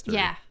Pokemon history.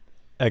 Yeah.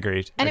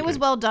 Agreed. And it was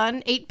well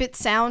done, 8-bit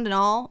sound and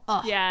all.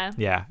 Oh. Yeah.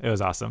 Yeah, it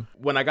was awesome.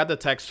 When I got the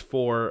text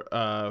from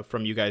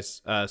you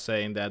guys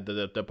saying that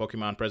the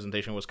Pokemon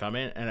presentation was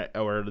coming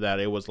or that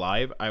it was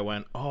live, I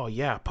went, oh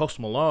yeah, Post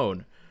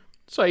Malone.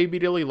 So I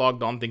immediately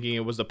logged on thinking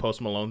it was the Post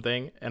Malone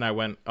thing, and I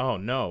went, oh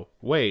no,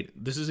 wait,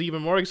 this is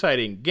even more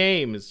exciting.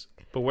 Games.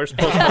 But where's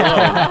Post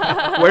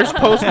Malone? Where's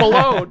Post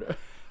Malone?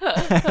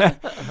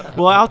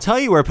 Well, I'll tell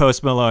you where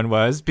Post Malone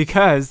was,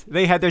 because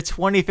they had their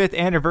 25th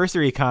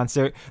anniversary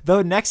concert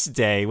the next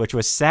day, which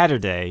was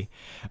Saturday,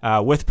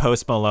 with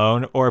Post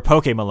Malone, or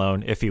Poke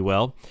Malone, if you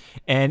will.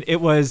 And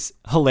it was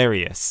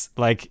hilarious.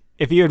 Like,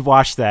 if you had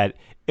watched that,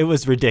 it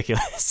was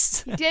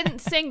ridiculous. He didn't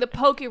sing the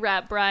Poke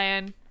Rap,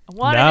 Brian. I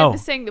wanted No. him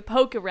to sing the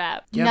Poke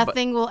Rap. Yeah,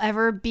 Nothing will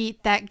ever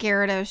beat that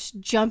Gyarados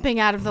jumping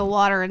out of the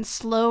water in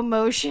slow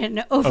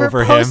motion over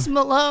Over Post him.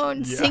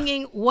 Malone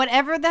singing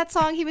whatever that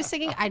song he was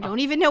singing. I don't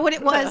even know what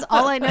it was.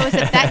 All I know is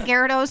that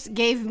Gyarados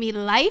gave me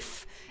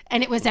life,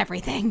 and it was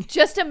everything.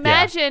 Just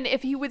imagine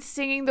if he was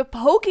singing the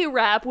Poke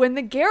Rap when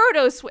the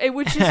Gyarados, it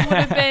would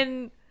have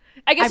been,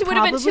 I guess it would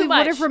have been too would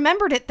much. have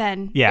remembered it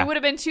then. Yeah. It would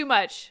have been too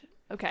much.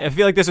 Okay. I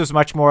feel like this was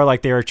much more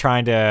like they were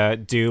trying to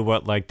do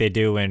what like they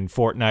do in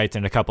Fortnite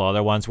and a couple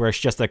other ones, where it's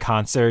just a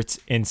concert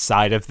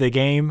inside of the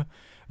game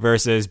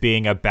versus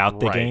being about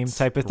the game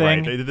type of thing.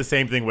 Right. They did the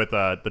same thing with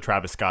the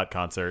Travis Scott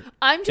concert.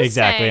 I'm just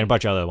Exactly, saying and a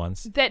bunch of other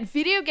ones. that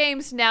video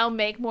games now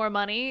make more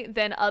money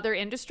than other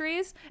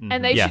industries,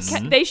 and they Yes.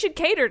 they should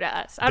cater to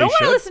us. I don't want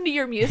to should. listen to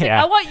your music.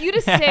 Yeah. I want you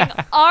to sing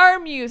our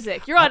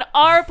music. You're on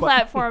our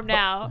platform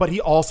now. But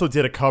he also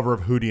did a cover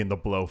of Hootie and the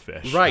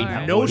Blowfish. Right.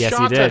 Alright. No Yes, he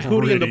shots did. at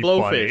Hootie and the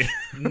Really Blowfish.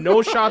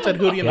 No shots at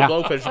Hootie and Yeah. the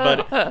Blowfish,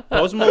 but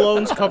Post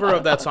Malone's cover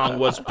of that song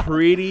was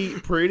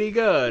pretty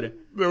good.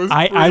 That was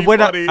I pretty would-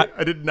 funny. I-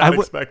 I did I not would-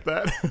 expect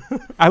that.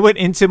 I went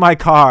into my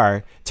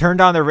car, turned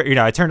on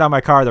I turned on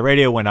my car, the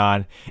radio went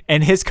on,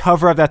 and his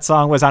cover of that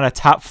song was on a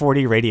top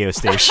 40 radio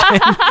station.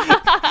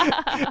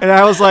 And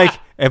I was like,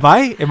 am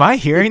I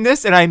hearing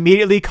this? And I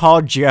immediately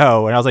called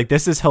Joe, and I was like,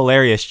 this is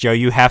hilarious, Joe.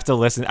 You have to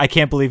listen. I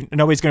can't believe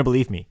nobody's going to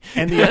believe me.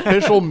 And the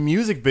official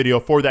music video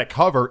for that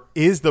cover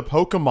is the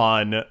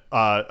Pokemon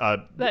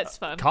That's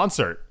fun.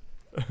 concert.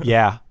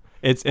 Yeah.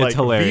 It's Like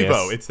hilarious.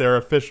 Vivo. It's their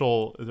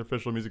official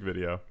music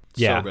video.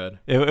 Yeah, So good.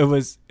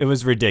 It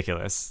was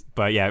ridiculous,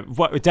 but yeah,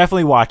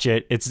 definitely watch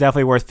it. It's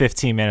definitely worth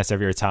 15 minutes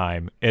of your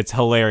time. It's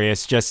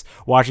hilarious just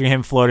watching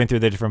him floating through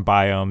the different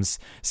biomes,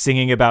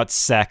 singing about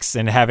sex,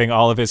 and having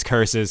all of his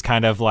curses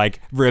kind of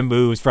like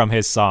removed from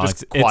his songs.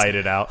 Just quiet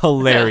it out.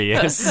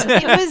 Hilarious.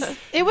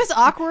 It was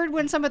awkward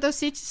when some of those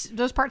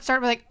parts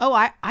started like, oh,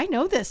 I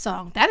know this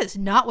song. That is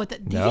not what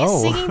No.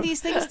 he's singing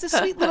these things to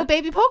sweet little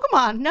baby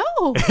Pokemon.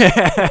 No.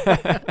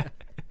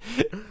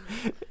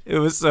 It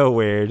was so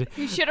weird.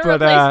 You should have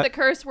But, replaced the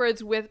curse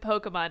words with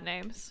Pokemon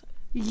names.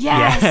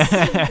 Yes.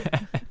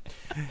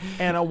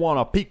 And I want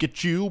a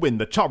Pikachu in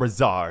the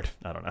Charizard.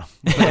 I don't know.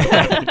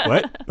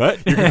 What?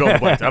 You can go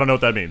blank. I don't know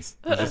what that means.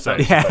 I'm just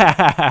saying.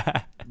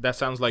 That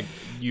sounds like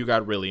you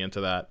got really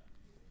into that.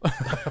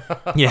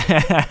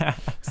 Yeah.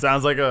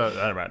 Sounds like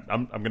a. All right,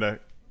 I'm gonna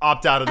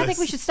opt out of this. I think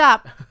we should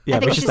stop. Yeah, I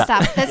think we we should should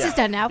stop. stop. This is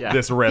done now. Yeah.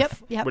 this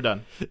riff. Yep. We're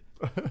done.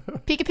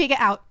 Pika Pika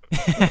out.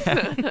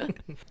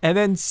 And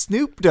then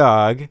Snoop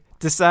Dogg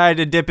decided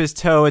to dip his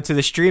toe into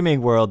the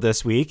streaming world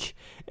this week,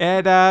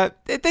 and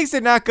things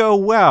did not go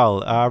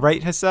well,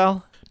 right,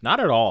 Hassel? Not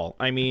at all.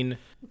 I mean,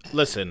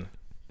 listen,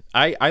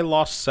 I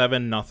lost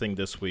 7-0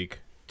 this week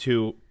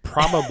to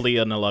probably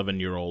an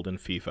 11-year-old in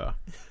FIFA.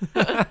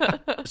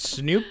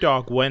 Snoop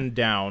Dogg went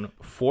down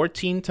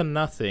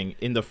 14-0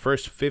 in the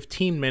first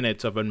 15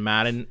 minutes of a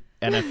Madden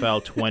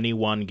NFL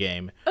 21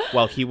 game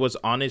while he was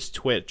on his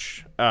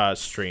Twitch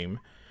stream.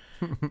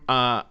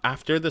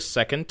 After the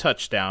second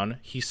touchdown,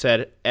 he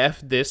said,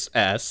 F this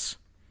S,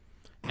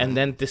 and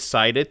then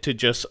decided to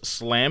just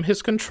slam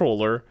his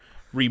controller,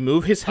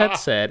 remove his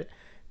headset,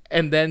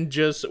 and then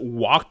just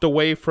walked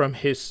away from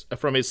his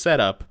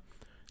setup,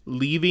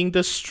 leaving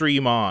the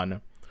stream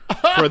on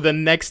for the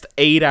next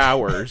 8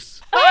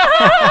 hours.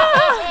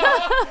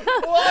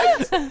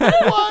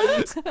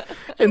 What?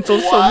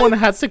 Until someone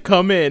had to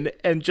come in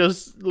and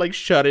just like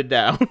shut it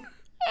down.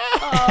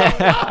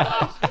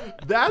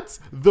 That's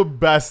the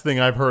best thing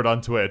I've heard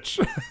on Twitch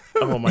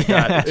Oh my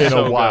god, it's in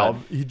so a while.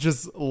 good. He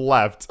just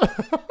left.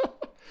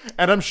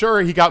 And I'm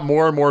sure he got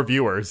more and more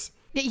viewers.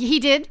 He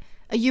did.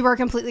 You are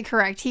completely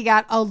correct. He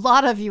got a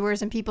lot of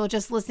viewers and people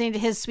just listening to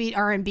his sweet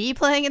R&B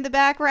playing in the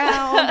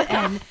background,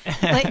 and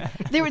like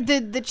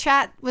the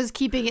chat was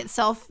keeping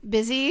itself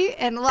busy,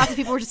 and lots of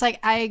people were just like,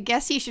 I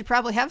guess he should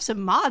probably have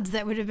some mods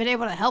that would have been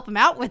able to help him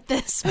out with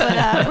this,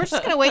 but we're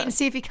just gonna wait and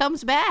see if he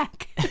comes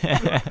back.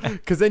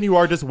 Because then you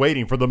are just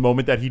waiting for the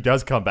moment that he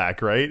does come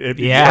back, right? You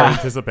Yeah. start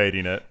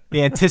anticipating it.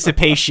 The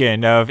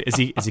anticipation of is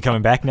he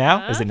coming back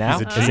now? Is it now?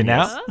 He's a Is genius. it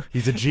now?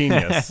 He's a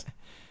genius.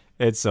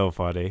 It's so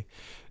funny.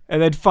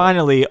 And then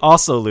finally,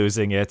 also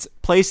losing it,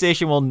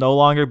 PlayStation will no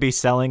longer be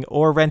selling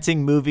or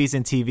renting movies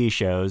and TV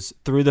shows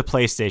through the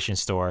PlayStation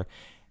Store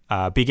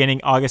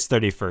beginning August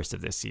 31st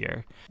of this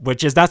year,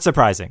 which is not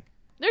surprising.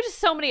 There's just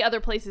so many other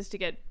places to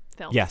get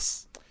films.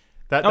 Yes.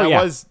 That Oh,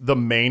 yeah. was the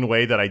main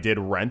way that I did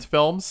rent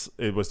films.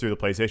 It was through the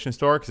PlayStation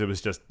Store because it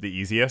was just the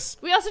easiest.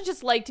 We also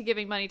just like to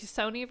giving money to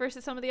Sony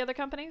versus some of the other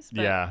companies.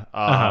 But Yeah.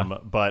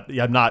 But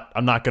yeah, I'm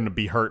not going to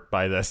be hurt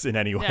by this in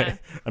any way. Yeah.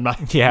 I'm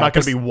not Yeah, going to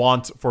 'cause- be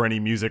want for any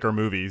music or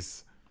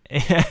movies.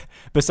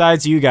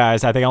 Besides you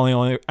guys, I think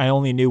I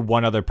only knew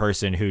one other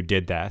person who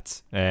did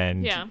that,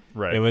 and Yeah.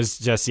 Right. it was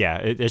just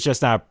it's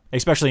just not,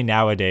 especially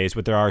nowadays,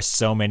 but there are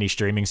so many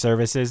streaming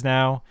services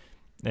now.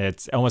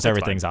 It's almost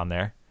everything's on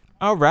there.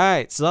 All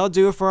right, so that'll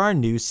do it for our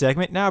news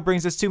segment. Now it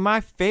brings us to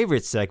my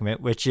favorite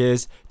segment, which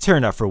is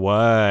Turn Up for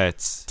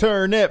What.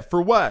 Turn it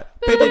for what?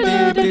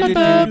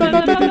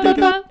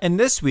 And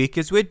this week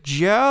is with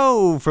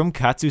Joe from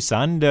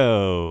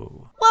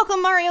Katsusando.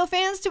 Welcome, Mario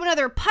fans, to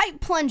another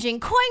pipe-plunging,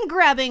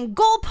 coin-grabbing,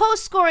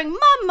 goalpost-scoring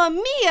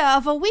Mamma Mia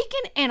of a week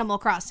in Animal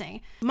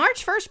Crossing.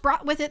 March 1st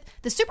brought with it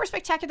the super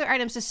spectacular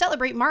items to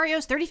celebrate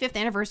Mario's 35th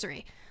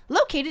anniversary.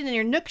 Located in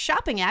your Nook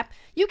shopping app,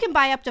 you can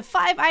buy up to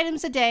 5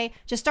 items a day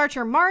to start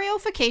your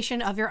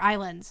Mario-fication of your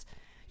islands.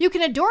 You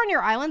can adorn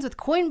your islands with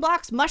coin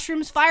blocks,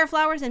 mushrooms, fire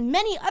flowers, and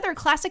many other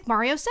classic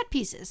Mario set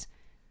pieces.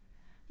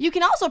 You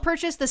can also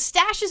purchase the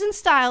stashes and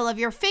style of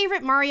your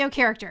favorite Mario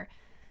character,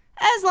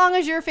 as long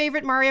as your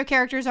favorite Mario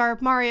characters are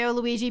Mario,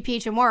 Luigi,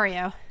 Peach, and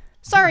Wario.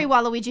 Sorry,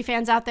 Waluigi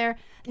fans out there.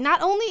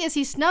 Not only is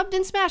he snubbed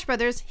in Smash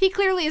Brothers, he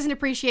clearly isn't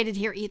appreciated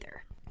here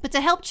either. But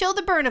to help chill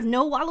the burn of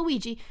no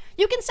Waluigi,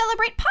 you can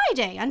celebrate Pie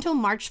Day until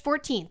March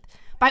 14th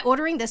by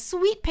ordering this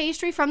sweet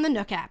pastry from the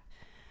Nook app.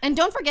 And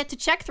don't forget to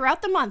check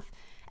throughout the month,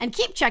 and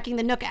keep checking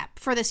the Nook app.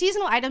 For the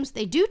seasonal items,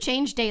 they do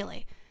change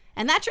daily.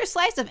 And that's your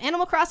slice of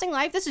Animal Crossing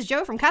life. This is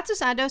Joe from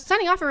Katsusando,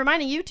 signing off and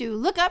reminding you to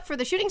look up for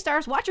the shooting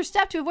stars, watch your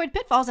step to avoid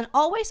pitfalls, and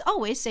always,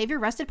 always save your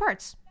rusted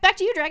parts. Back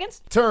to you,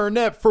 Dragons. Turn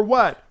it for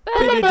what?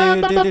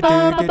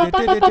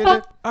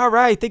 All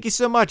right, thank you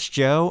so much,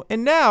 Joe.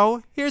 And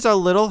now, here's our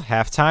little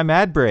halftime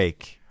ad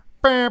break.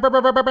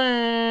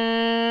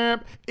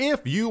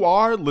 If you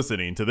are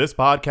listening to this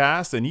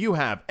podcast and you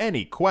have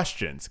any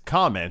questions,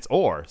 comments,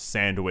 or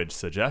sandwich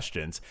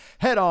suggestions,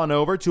 head on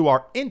over to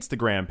our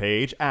Instagram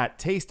page at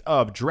Taste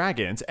of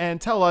Dragons and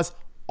tell us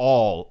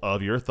all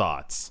of your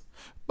thoughts.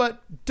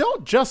 But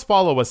don't just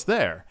follow us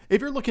there.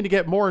 If you're looking to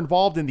get more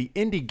involved in the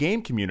indie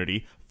game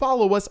community,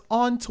 follow us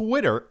on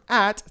Twitter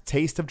at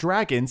Taste of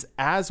Dragons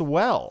as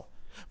well.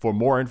 For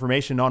more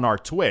information on our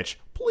Twitch,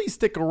 please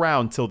stick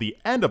around till the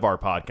end of our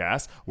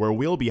podcast, where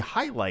we'll be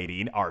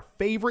highlighting our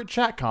favorite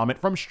chat comment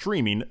from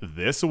streaming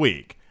this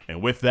week.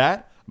 And with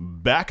that,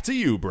 back to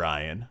you,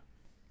 Brian.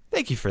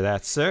 Thank you for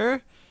that,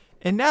 sir.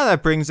 And now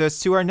that brings us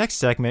to our next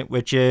segment,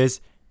 which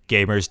is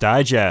Gamers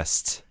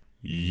Digest.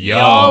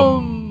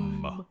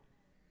 Yum!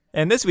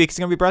 And this week is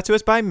going to be brought to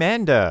us by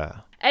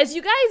Manda. As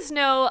you guys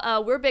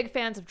know, we're big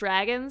fans of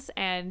dragons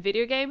and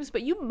video games,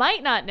 but you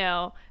might not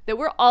know that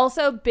we're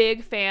also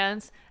big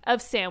fans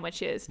of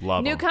sandwiches. Love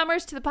 'em.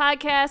 Newcomers to the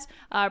podcast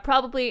are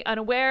probably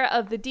unaware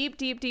of the deep,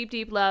 deep, deep,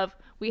 deep love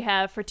we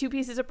have for 2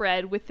 pieces of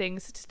bread with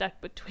things stuck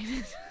between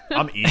it.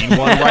 I'm eating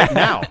one right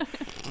now.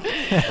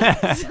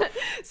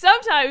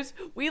 Sometimes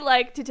we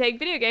like to take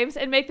video games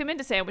and make them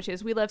into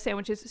sandwiches. We love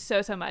sandwiches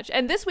so, so much.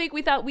 And this week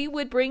we thought we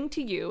would bring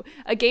to you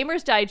a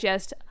Gamer's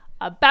Digest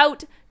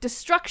about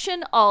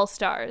Destruction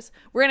All-Stars.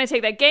 We're going to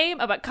take that game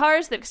about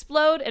cars that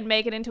explode and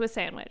make it into a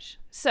sandwich.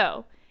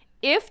 So,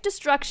 if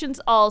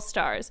Destruction's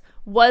All-Stars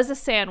was a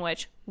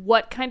sandwich,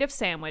 what kind of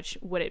sandwich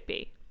would it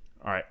be?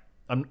 All right.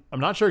 I'm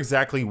not sure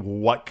exactly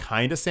what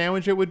kind of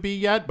sandwich it would be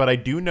yet, but I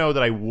do know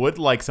that I would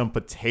like some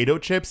potato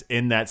chips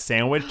in that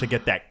sandwich to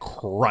get that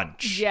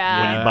crunch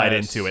Yeah. when you bite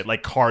Yes. into it,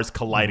 like cars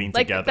colliding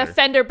Like together. the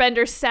fender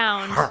bender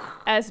sound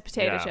as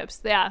potato Yeah.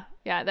 chips. Yeah,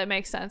 that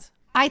makes sense.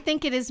 I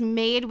think it is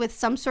made with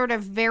some sort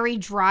of very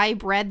dry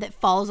bread that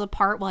falls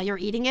apart while you're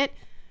eating it.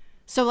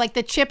 So like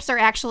the chips are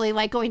actually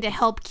like going to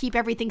help keep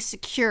everything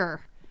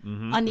secure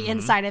on the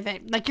inside of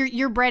it. Like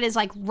your bread is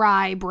like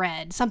rye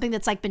bread, something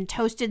that's like been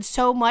toasted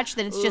so much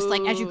that it's just like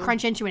as you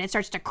crunch into it, it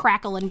starts to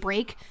crackle and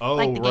break. Oh,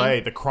 like the right.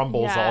 game. The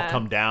crumbles all Yeah.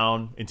 come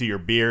down into your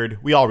beard.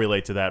 We all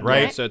relate to that,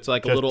 right? So it's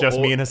like a just, little just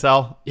me and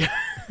Hassel?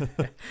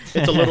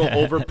 It's a little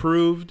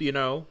overproved, you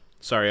know.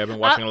 Sorry, I've been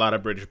watching a lot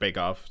of British Bake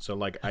Off, so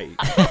like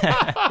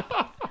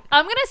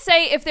I'm going to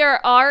say if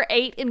there are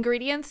 8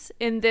 ingredients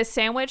in this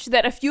sandwich,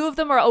 that a few of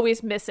them are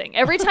always missing.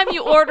 Every time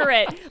you order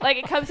it, like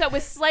it comes out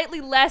with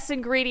slightly less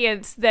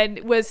ingredients than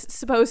was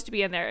supposed to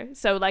be in there.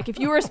 So like if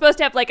you were supposed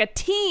to have like a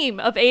team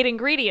of 8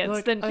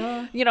 ingredients,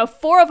 then,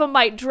 4 of them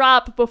might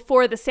drop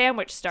before the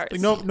sandwich starts.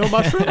 Like, no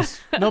mushrooms?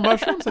 No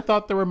mushrooms? I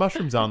thought there were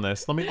mushrooms on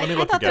this. Let me I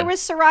look thought again. there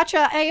was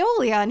sriracha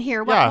aioli on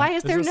here. Yeah. Why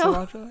is there this no?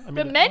 sriracha? I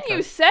The mean, menu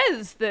okay.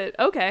 says that,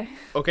 okay.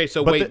 okay.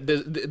 So But wait,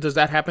 does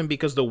that happen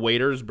because the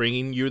waiter's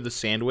bringing you the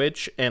sandwich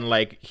and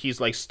like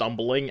he's like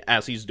stumbling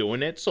as he's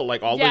doing it, so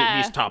like all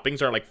Yeah. these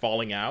toppings are like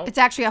falling out? It's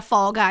actually a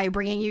fall guy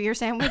bringing you your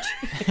sandwich.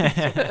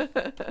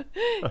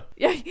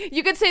 Yeah,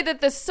 you could say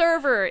that the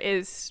server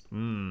is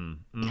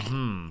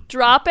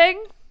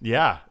dropping.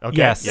 Yeah. Okay.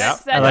 Yes. Yep.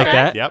 That I like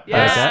track? that. Yep.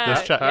 Yeah.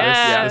 This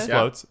Yeah.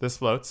 floats. This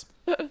floats.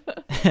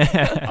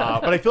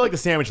 But I feel like the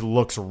sandwich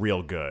looks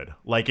real good.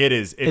 Like it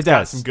is. It's It got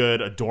does. some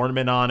good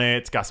adornment on it.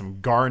 It's got some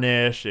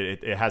garnish.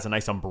 It has a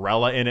nice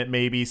umbrella in it,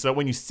 maybe. So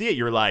when you see it,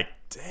 you're like,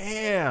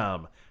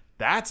 damn,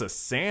 that's a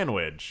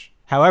sandwich.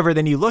 However,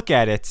 then you look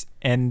at it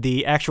and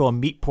the actual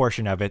meat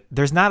portion of it,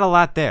 there's not a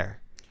lot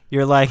there.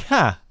 You're like,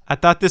 I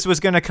thought this was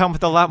going to come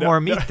with a lot more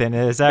meat than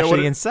it is No, actually what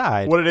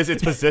inside. What it is,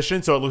 it's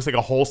positioned so it looks like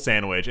a whole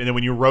sandwich. And then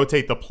when you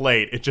rotate the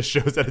plate, it just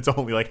shows that it's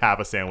only like half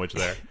a sandwich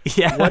there.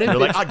 Yeah. What if You're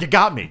like, it's- oh, you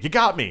got me. You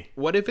got me.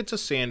 What if it's a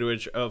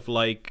sandwich of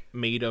like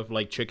made of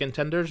like chicken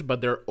tenders,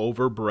 but they're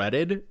over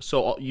breaded,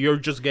 so you're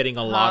just getting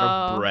a lot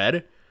of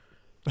bread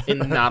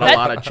and not a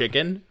lot of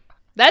chicken?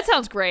 That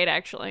sounds great,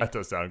 actually. That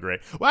does sound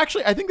great. Well,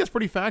 actually, I think that's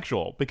pretty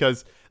factual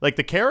because, like,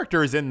 the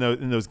characters in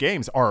those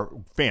games are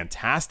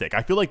fantastic.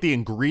 I feel like the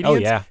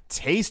ingredients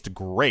taste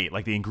great.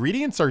 Like, the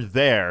ingredients are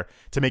there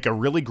to make a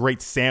really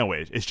great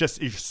sandwich.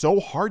 It's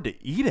so hard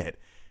to eat it.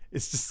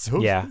 It's just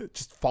so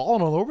just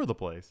falling all over the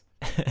place.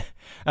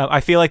 I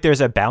feel like there's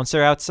a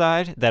bouncer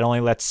outside that only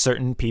lets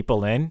certain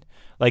people in.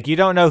 Like, you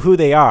don't know who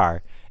they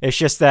are. It's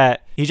just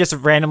that he just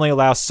randomly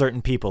allows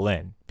certain people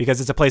in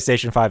because it's a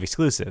PlayStation 5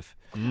 exclusive.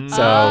 So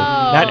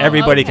not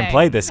everybody can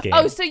play this game.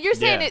 Oh, so you're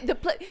saying Yeah.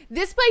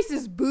 this place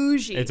is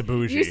bougie. It's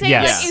bougie. You're saying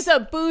Yes. like it's a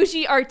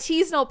bougie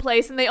artisanal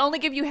place and they only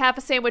give you half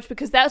a sandwich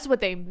because that's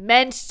what they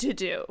meant to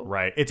do.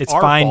 Right. It's It's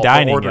our fine fault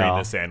dining, for ordering y'all.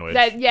 the sandwich.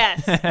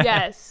 Yes,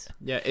 yes.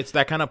 Yeah, it's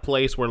that kind of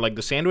place where like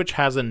the sandwich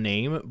has a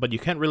name, but you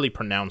can't really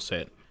pronounce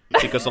it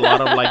because a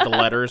lot of like the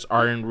letters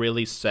aren't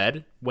really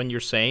said when you're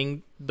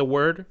saying the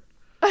word.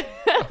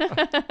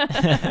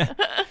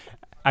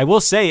 I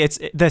will say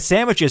the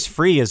sandwich is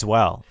free as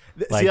well.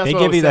 Like that's they what I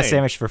give was you that saying.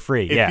 sandwich for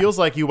free. It yeah. feels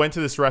like you went to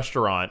this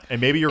restaurant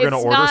and maybe you're going to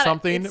It's order not-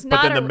 something, it's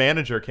but then not the a-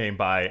 manager came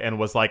by and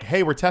was like,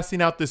 "Hey, we're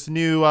testing out this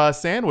new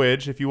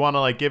sandwich. If you want to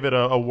like give it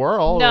a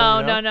whirl." No,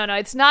 or, you know." no.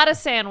 It's not a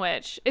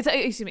sandwich.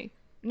 Excuse me.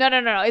 No.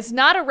 It's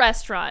not a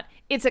restaurant.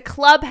 It's a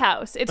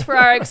clubhouse. It's for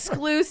our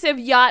exclusive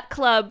yacht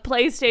club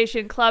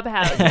PlayStation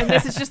clubhouse, and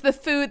this is just the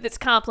food that's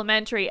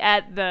complimentary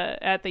at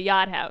the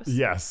yacht house.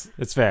 Yes.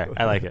 It's fair.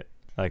 I like it.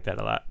 I like that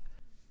a lot.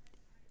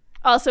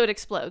 Also, it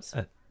explodes.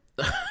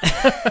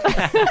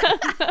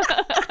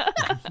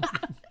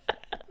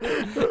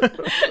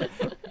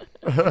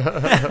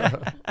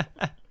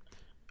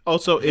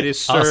 Also, it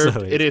is Also,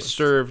 served. It is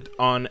served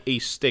on a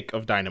stick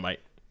of dynamite.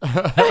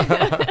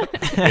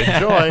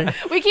 Enjoy.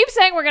 We keep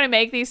saying we're going to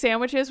make these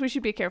sandwiches. We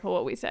should be careful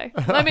what we say.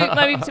 Let me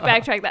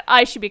backtrack that.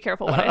 I should be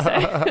careful what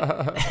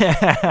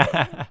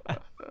I say.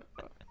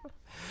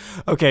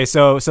 Okay,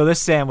 so this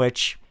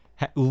sandwich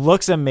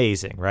looks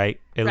amazing,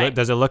 right? Right.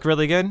 Does it look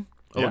really good?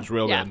 Oh, Yeah. it's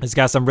real Yeah. good. It's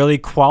got some really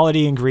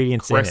quality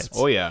ingredients Crisp. in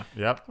it. Oh yeah.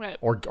 Yep. Right.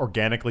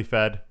 Organically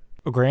fed.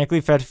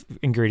 Organically fed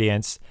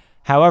ingredients.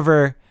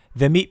 However,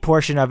 The meat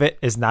portion of it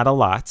is not a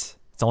lot.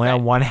 It's only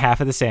on one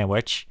half of the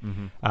sandwich.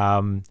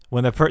 When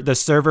the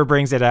server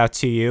brings it out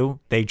to you,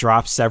 they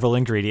drop several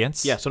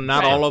ingredients. Yeah, so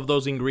not all of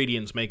those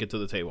ingredients make it to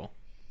the table.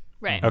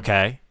 Right.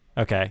 Okay.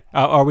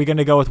 Are we going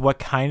to go with what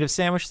kind of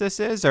sandwich this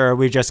is, or are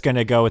we just going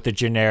to go with the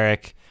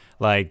generic,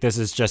 like, this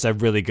is just a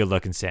really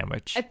good-looking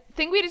sandwich? I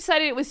think we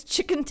decided it was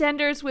chicken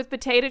tenders with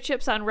potato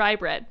chips on rye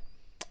bread.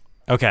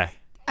 Okay.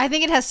 I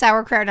think it has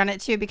sauerkraut on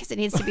it too because it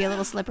needs to be a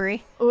little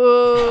slippery.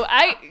 Ooh,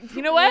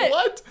 you know what?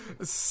 What?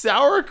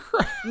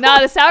 Sauerkraut?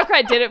 No, the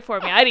sauerkraut did it for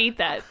me. I'd eat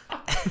that.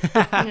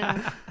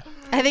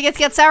 I think it's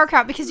got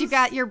sauerkraut because you've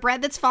got your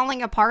bread that's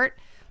falling apart,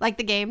 like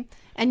the game,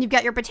 and you've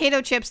got your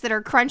potato chips that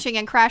are crunching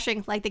and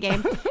crashing, like the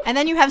game, and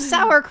then you have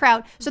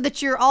sauerkraut so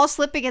that you're all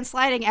slipping and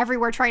sliding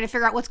everywhere trying to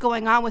figure out what's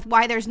going on with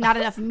why there's not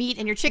enough meat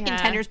in your chicken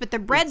tenders, but the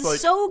bread's like-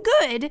 so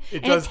good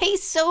it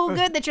tastes so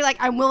good that you're like,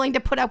 I'm willing to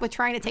put up with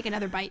trying to take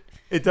another bite.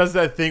 It does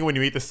that thing when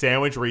you eat the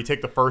sandwich where you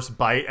take the first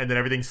bite and then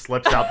everything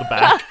slips out the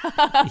back.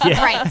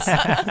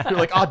 Right. You're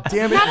like, oh,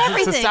 damn it. Not It's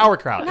everything. a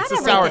sauerkraut. Not It's a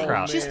everything.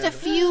 sauerkraut. Just a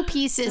few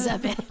pieces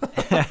of it.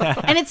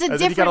 And it's a then you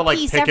different gotta, like,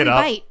 piece pick every it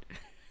up. bite.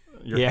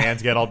 Your Yeah.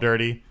 hands get all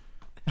dirty.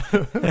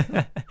 You're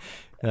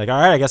like, all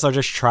right, I guess I'll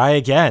just try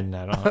again.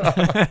 I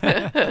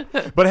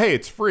don't But hey,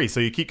 it's free, so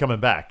you keep coming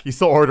back. You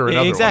still order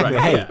another exactly.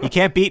 one. Hey, you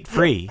can't beat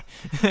free.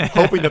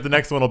 Hoping that the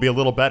next one will be a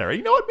little better.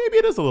 You know what? Maybe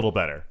it is a little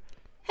better.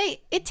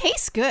 Hey, it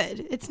tastes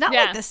good. It's not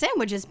Yeah. like the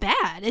sandwich is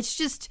bad. It's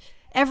just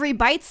every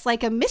bite's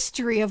like a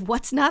mystery of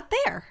what's not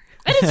there.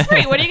 And it's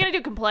free. What are you going to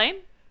do, complain?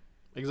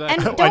 Exactly.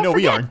 And I don't know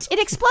we forget, aren't. it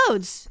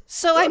explodes.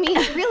 So, I mean,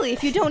 really,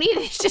 if you don't eat it,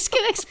 it's just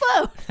going to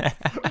explode.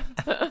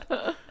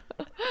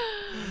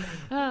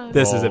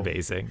 This is Oh.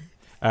 amazing.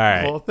 All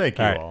right. Well, thank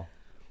you All right. all.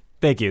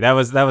 Thank you. That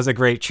was a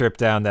great trip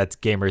down that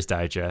Gamers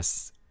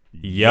Digest.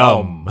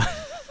 Yum.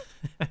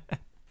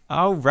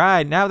 All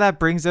right. Now that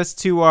brings us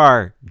to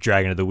our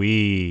Dragon of the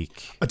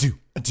Week. Adieu.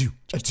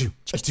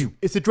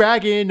 It's the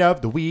dragon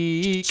of the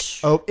week.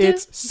 Oh,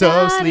 it's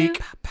so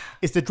sleek.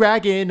 It's the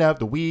dragon of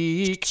the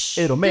week.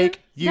 It'll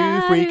make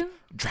you freak.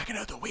 Dragon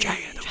of the week.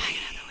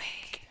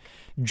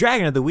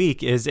 Dragon of the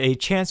Week is a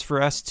chance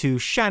for us to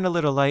shine a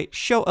little light,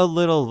 show a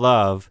little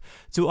love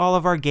to all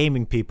of our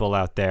gaming people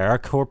out there, our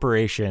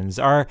corporations,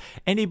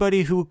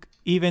 anybody who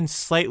even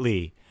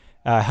slightly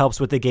helps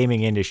with the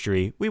gaming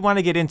industry. We want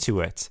to get into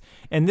it.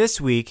 And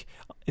this week,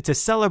 to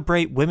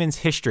celebrate Women's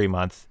History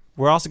Month,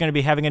 we're also going to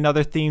be having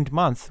another themed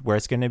month where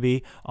it's going to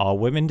be all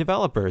women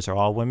developers or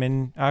all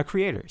women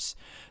creators.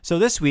 So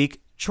this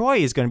week, Troy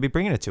is going to be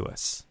bringing it to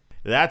us.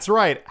 That's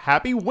right.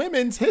 Happy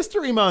Women's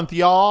History Month,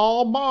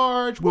 y'all.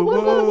 March. Woo,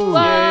 woo, woo.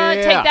 What?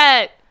 Take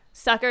that,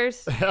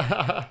 suckers.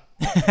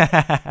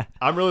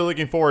 I'm really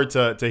looking forward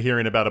to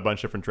hearing about a bunch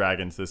of different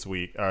dragons this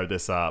week or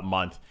this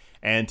month.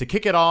 And to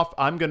kick it off,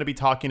 I'm going to be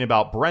talking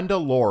about Brenda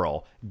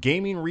Laurel,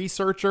 gaming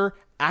researcher,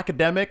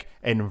 academic,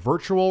 and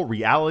virtual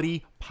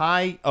reality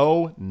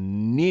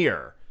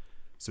pioneer.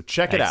 So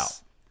check it Nice.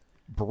 out.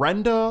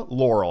 Brenda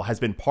Laurel has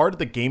been part of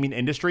the gaming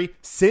industry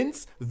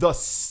since the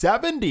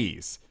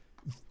 70s.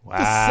 Wow.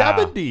 The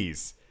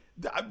 70s.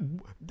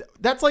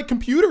 That's like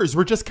computers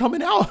were just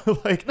coming out.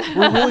 Like,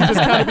 we're really just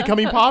kind of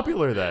becoming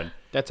popular then.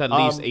 That's at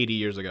least 80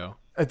 years ago.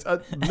 It's,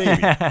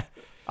 maybe.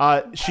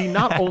 She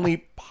not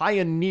only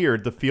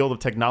pioneered the field of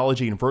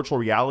technology and virtual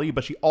reality,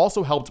 but she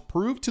also helped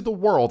prove to the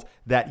world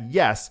that,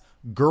 yes,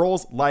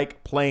 girls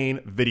like playing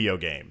video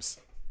games.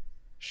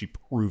 She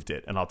proved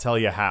it, and I'll tell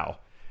you how.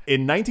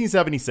 In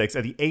 1976,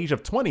 at the age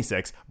of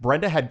 26,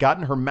 Brenda had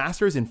gotten her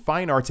master's in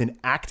fine arts in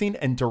acting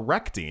and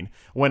directing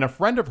when a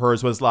friend of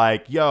hers was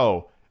like,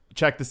 yo,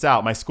 check this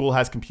out. My school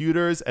has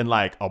computers and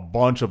like a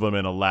bunch of them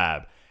in a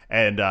lab.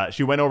 And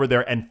she went over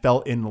there and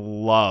fell in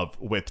love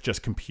with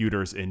just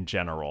computers in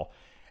general.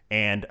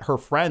 And her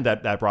friend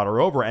that brought her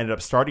over ended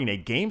up starting a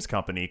games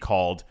company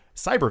called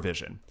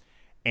Cybervision.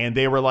 And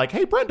they were like,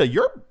 hey, Brenda,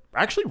 you're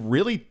actually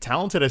really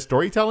talented at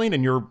storytelling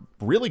and you're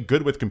really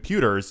good with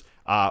computers.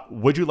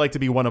 Would you like to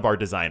be one of our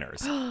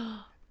designers?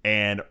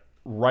 And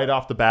right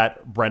off the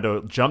bat,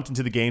 Brenda jumped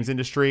into the games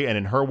industry and,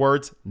 in her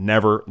words,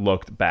 never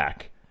looked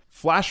back.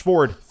 Flash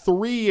forward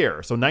 3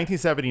 years, so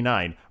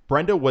 1979,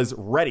 Brenda was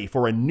ready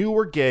for a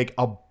newer gig,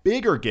 a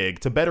bigger gig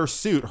to better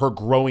suit her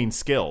growing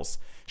skills.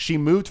 She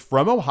moved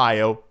from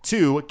Ohio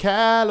to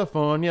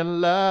California,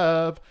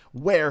 love,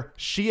 where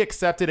she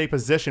accepted a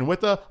position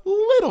with a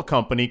little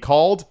company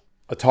called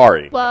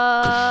Atari.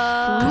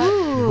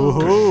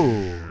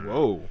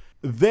 Whoa.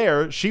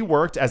 There, she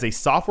worked as a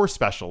software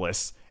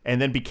specialist and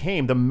then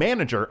became the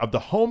manager of the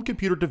home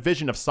computer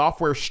division of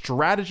software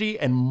strategy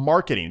and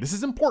marketing. This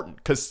is important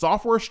because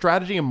software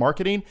strategy and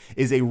marketing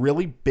is a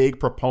really big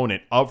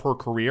proponent of her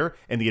career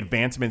and the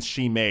advancements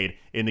she made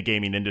in the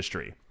gaming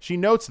industry. She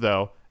notes,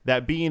 though,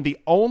 that being the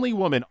only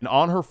woman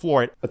on her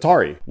floor at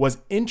Atari was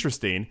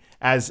interesting,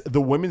 as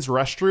the women's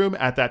restroom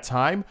at that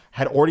time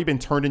had already been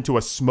turned into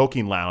a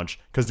smoking lounge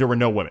because there were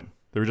no women.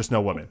 There were just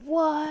no women.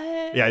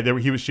 What? Yeah,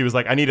 she was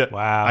like, I need it.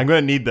 Wow. I'm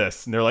going to need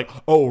this. And they're like,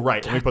 oh,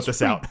 right. Let me put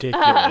this out.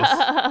 Ridiculous.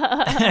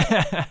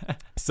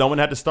 Someone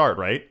had to start,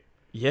 right?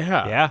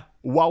 Yeah.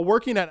 While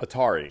working at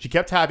Atari, she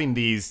kept having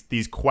these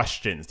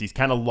questions, these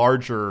kind of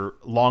larger,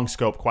 long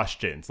scope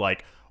questions,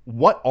 like,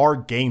 what are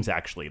games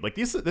actually? Like,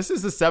 this is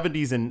the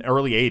 70s and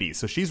early 80s,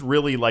 so she's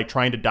really like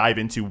trying to dive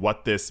into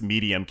what this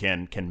medium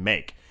can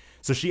make.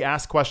 So she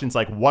asked questions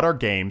like, what are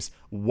games?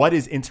 What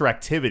is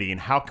interactivity?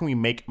 And how can we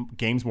make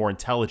games more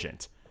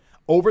intelligent?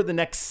 Over the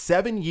next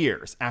 7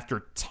 years,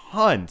 after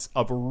tons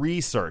of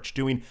research,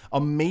 doing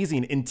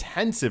amazing,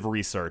 intensive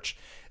research,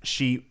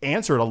 she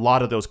answered a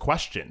lot of those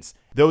questions.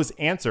 Those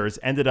answers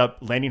ended up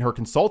landing her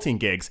consulting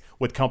gigs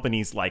with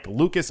companies like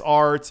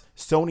LucasArts,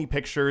 Sony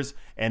Pictures,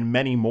 and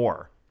many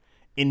more.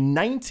 In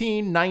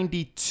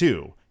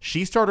 1992,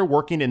 she started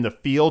working in the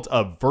field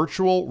of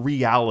virtual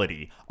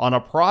reality on a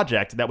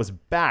project that was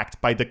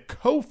backed by the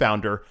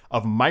co-founder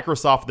of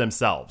Microsoft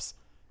themselves.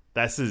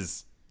 This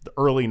is the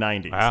early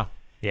 90s. Wow.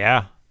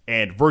 Yeah.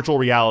 And virtual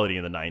reality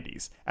in the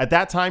 90s. At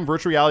that time,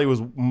 virtual reality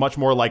was much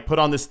more like put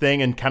on this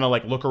thing and kind of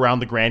like look around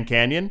the Grand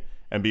Canyon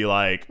and be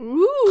like,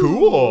 Ooh.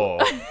 cool.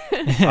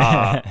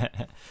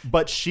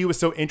 But she was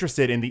so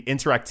interested in the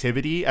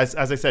interactivity. As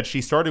I said,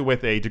 she started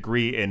with a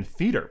degree in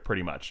theater,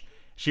 pretty much.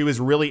 She was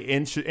really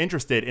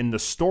interested in the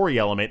story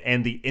element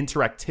and the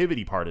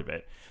interactivity part of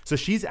it. So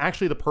she's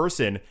actually the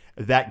person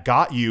that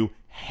got you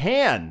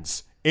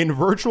hands in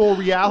virtual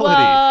reality.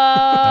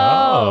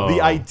 Oh. The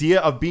idea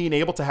of being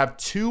able to have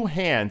two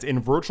hands in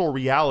virtual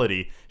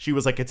reality, she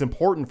was like, it's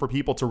important for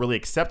people to really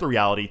accept the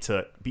reality,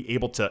 to be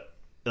able to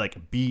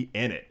like be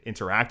in it,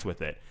 interact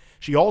with it.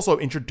 She also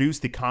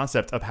introduced the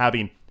concept of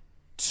having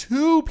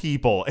two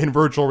people in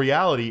virtual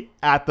reality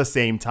at the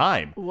same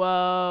time.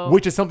 Whoa.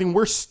 Which is something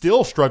we're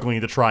still struggling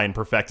to try and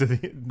perfect to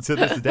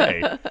this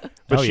day.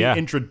 But she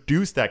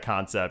introduced that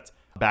concept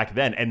back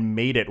then and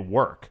made it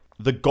work.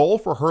 The goal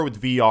for her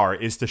with VR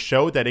is to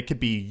show that it could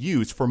be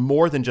used for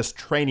more than just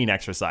training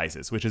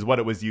exercises, which is what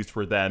it was used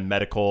for then,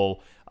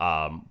 medical,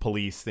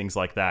 police, things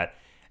like that.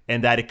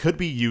 And that it could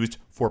be used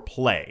for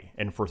play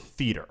and for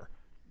theater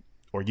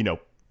or,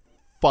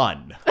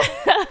 fun.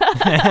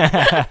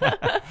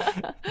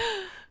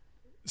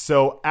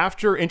 So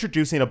after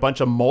introducing a bunch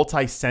of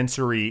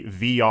multi-sensory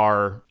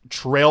VR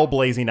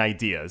trailblazing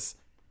ideas,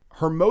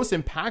 her most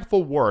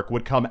impactful work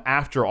would come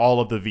after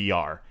all of the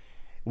VR.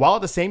 While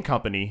at the same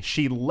company,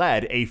 she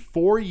led a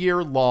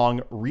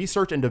 4-year-long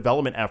research and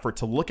development effort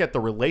to look at the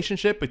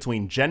relationship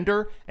between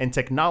gender and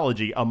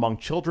technology among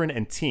children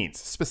and teens,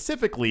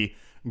 specifically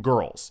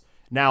girls.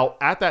 Now,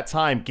 at that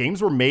time,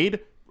 games were made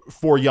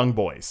for young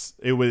boys.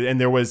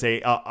 There was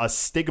a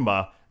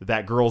stigma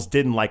that girls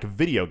didn't like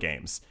video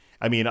games.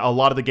 I mean, a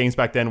lot of the games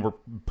back then were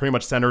pretty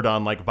much centered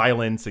on like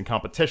violence and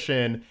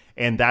competition,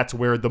 and that's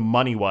where the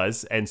money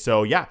was. And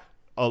so, yeah,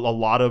 a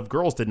lot of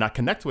girls did not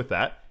connect with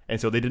that,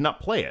 and so they did not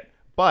play it.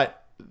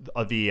 But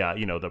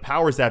the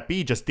powers that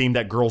be just deemed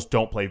that girls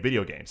don't play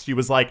video games. She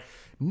was like,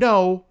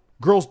 no,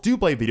 girls do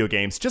play video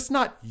games, just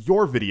not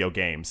your video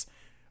games.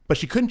 But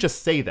she couldn't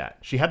just say that.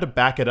 She had to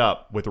back it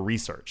up with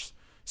research.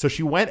 So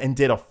she went and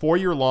did a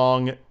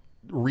 4-year-long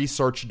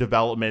research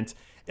development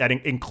that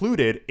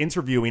included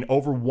interviewing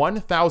over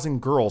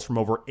 1,000 girls from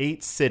over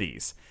 8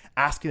 cities,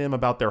 asking them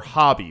about their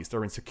hobbies,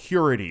 their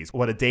insecurities,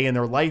 what a day in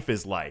their life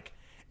is like.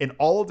 And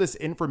all of this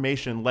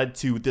information led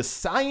to the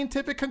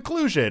scientific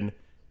conclusion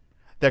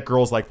that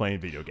girls like playing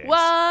video games.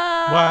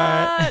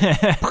 What?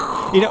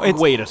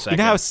 Wait a second. You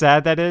know how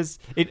sad that is?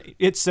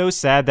 It's so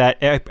sad that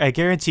I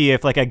guarantee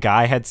if like a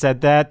guy had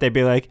said that, they'd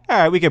be like, all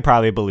right, we could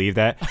probably believe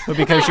that. But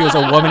because she was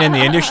a woman in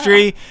the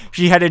industry,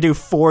 she had to do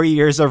 4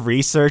 years of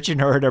research in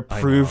order to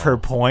prove her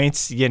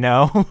points, I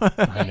know.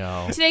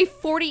 Today,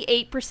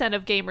 48%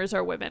 of gamers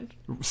are women.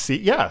 See,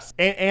 yes.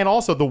 And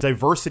also the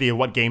diversity of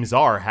what games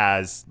or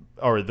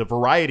the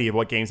variety of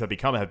what games have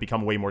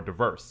become way more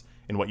diverse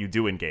in what you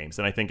do in games.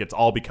 And I think it's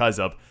all because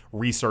of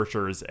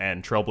researchers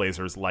and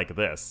trailblazers like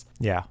this.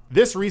 Yeah.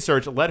 This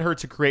research led her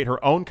to create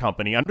her own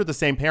company under the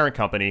same parent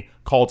company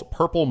called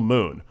Purple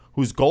Moon,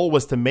 whose goal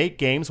was to make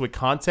games with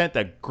content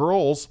that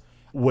girls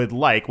would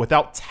like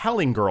without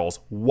telling girls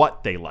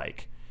what they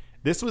like.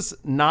 This was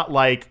not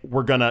like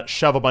we're going to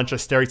shove a bunch of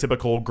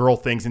stereotypical girl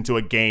things into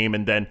a game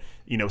and then,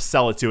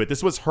 sell it to it.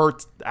 This was her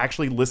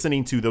actually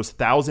listening to those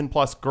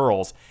 1,000+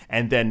 girls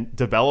and then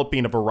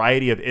developing a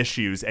variety of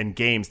issues and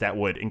games that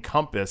would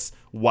encompass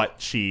what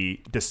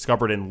she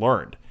discovered and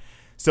learned.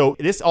 So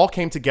this all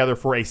came together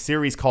for a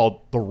series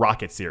called the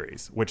Rocket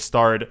series, which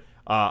starred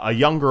a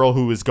young girl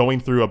who was going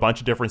through a bunch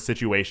of different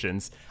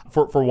situations.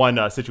 For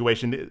one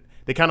situation,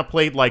 they kind of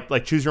played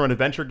like choose your own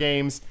adventure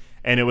games.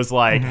 And it was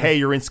like, hey,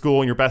 you're in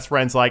school and your best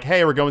friend's like,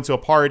 hey, we're going to a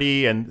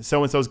party and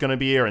so-and-so's going to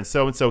be here and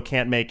so-and-so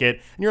can't make it.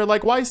 And you're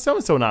like, why is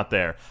so-and-so not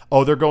there?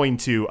 Oh, they're going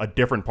to a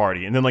different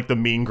party. And then like the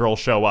mean girls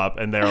show up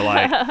and they're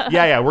like,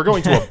 yeah, we're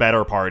going to a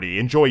better party.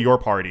 Enjoy your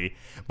party.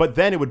 But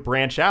then it would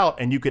branch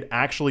out and you could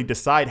actually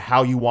decide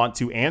how you want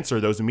to answer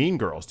those mean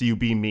girls. Do you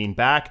be mean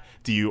back?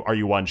 Are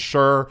you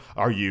unsure?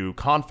 Are you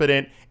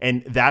confident?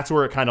 And that's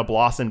where it kind of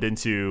blossomed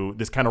into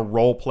this kind of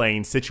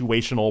role-playing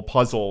situational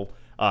puzzle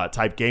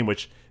type game,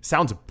 which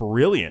sounds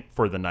brilliant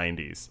for the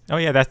 90s. Oh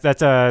yeah,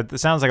 that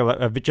sounds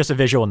like just a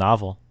visual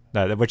novel.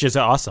 which is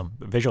awesome.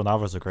 Visual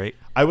novels are great.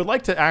 I would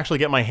like to actually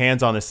get my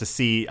hands on this to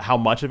see how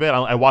much of it.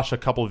 I watched a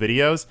couple of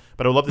videos,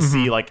 but I would love to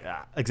see like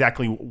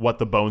exactly what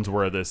the bones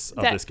were of this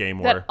game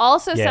were. That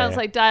also Yeah. sounds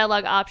like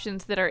dialogue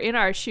options that are in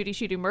our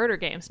shooty murder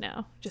games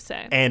now. Just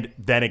saying. And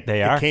then it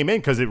are. came in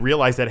because it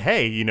realized that,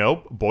 hey,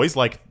 boys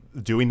like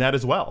doing that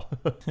as well.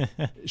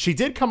 She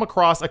did come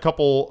across a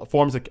couple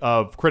forms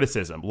of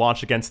criticism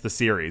launched against the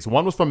series.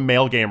 One was from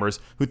male gamers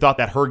who thought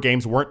that her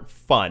games weren't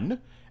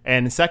fun.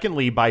 And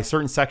secondly, by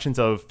certain sections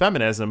of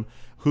feminism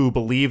who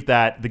believed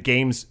that the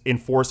games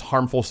enforce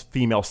harmful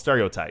female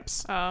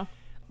stereotypes. Oh.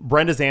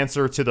 Brenda's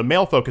answer to the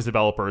male-focused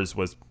developers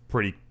was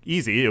pretty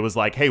easy. It was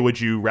like, hey, would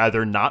you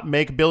rather not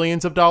make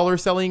billions of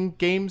dollars selling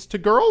games to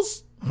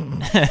girls?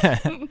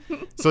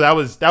 So that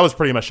was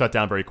pretty much shut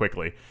down very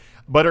quickly.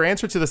 But her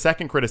answer to the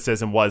second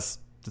criticism was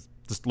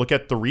just look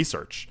at the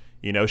research.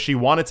 She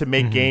wanted to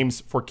make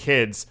games for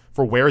kids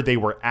for where they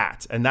were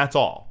at, and that's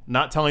all.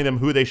 Not telling them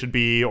who they should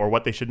be or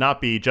what they should not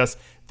be, just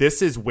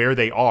this is where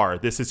they are.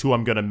 This is who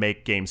I'm going to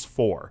make games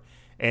for.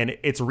 And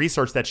it's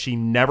research that she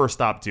never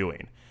stopped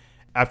doing.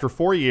 After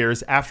 4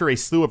 years, after a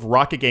slew of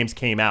Rocket games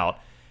came out,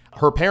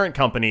 her parent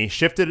company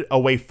shifted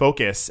away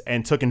focus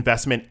and took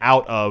investment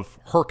out of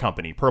her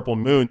company, Purple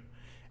Moon.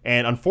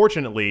 And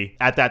unfortunately,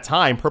 at that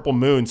time, Purple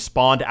Moon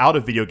spawned out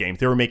of video games.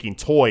 They were making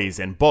toys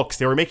and books.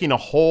 They were making a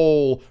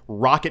whole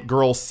Rocket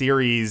Girl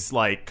series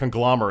like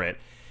conglomerate.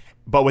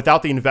 But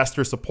without the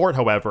investor support,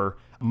 however,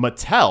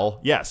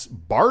 Mattel, yes,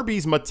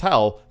 Barbie's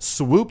Mattel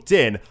swooped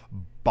in,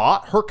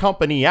 bought her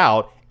company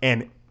out,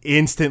 and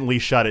instantly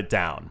shut it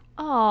down.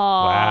 Oh.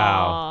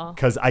 Wow.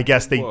 Because I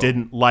guess they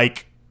didn't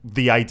like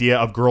the idea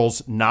of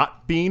girls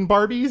not being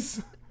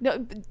Barbies.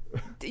 No,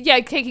 yeah,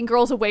 taking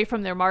girls away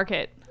from their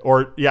market.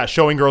 Or,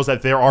 showing girls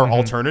that there are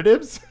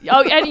alternatives.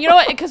 Oh, and you know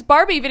what? Because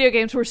Barbie video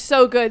games were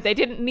so good, they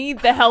didn't need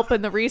the help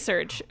in the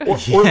research.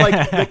 Or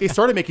like they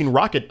started making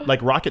rocket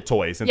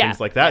toys and things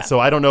like that. Yeah.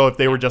 So I don't know if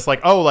they were just like,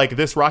 oh, like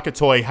this rocket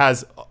toy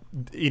has,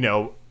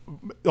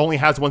 only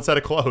has one set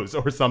of clothes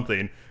or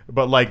something.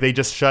 But like they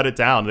just shut it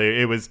down.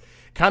 It was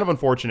kind of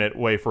unfortunate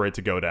way for it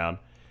to go down.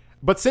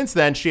 But since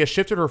then, she has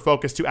shifted her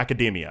focus to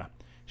academia,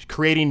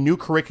 creating new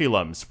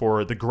curriculums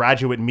for the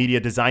graduate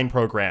media design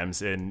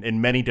programs in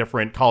many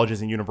different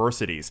colleges and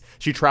universities.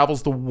 She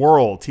travels the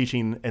world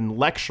teaching and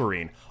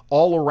lecturing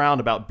all around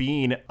about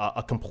being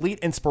a complete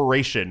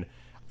inspiration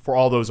for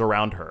all those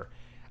around her.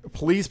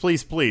 Please,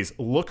 please, please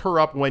look her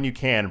up when you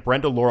can.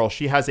 Brenda Laurel,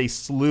 she has a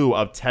slew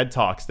of TED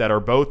Talks that are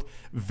both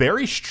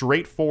very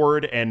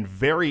straightforward and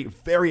very,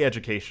 very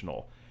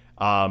educational.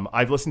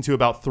 I've listened to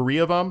about 3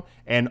 of them,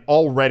 and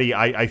already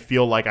I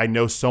feel like I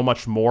know so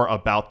much more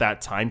about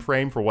that time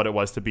frame for what it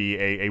was to be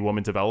a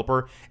woman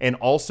developer, and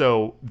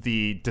also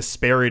the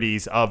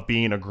disparities of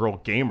being a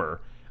girl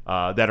gamer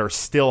that are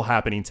still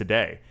happening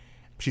today.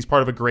 She's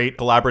part of a great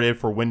collaborative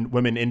for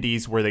women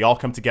indies where they all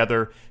come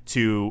together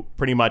to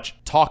pretty much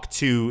talk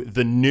to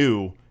the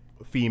new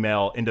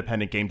female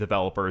independent game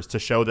developers to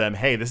show them,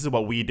 hey, this is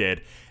what we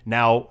did.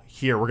 Now,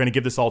 here, we're going to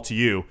give this all to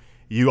you.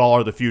 You all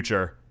are the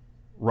future.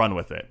 Run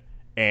with it.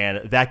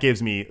 And that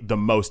gives me the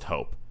most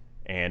hope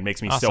and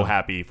makes me so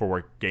happy for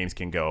where games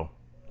can go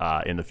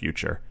in the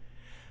future.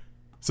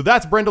 So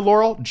that's Brenda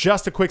Laurel.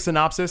 Just a quick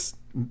synopsis.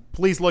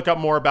 Please look up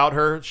more about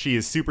her. She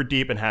is super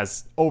deep and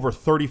has over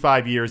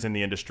 35 years in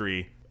the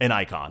industry. An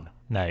icon.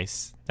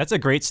 Nice. That's a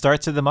great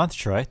start to the month,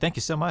 Troy. Thank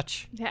you so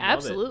much. Yeah,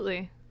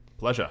 absolutely.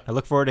 Pleasure. I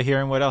look forward to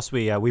hearing what else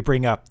we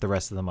bring up the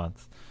rest of the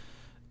month.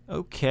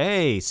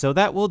 Okay, so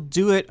that will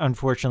do it,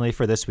 unfortunately,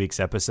 for this week's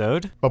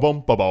episode.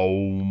 Ba-boom,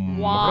 ba-boom.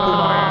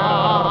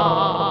 Wow.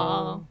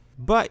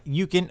 But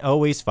you can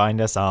always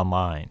find us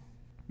online.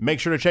 Make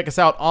sure to check us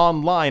out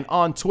online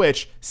on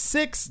Twitch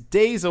 6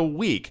 days a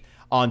week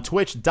on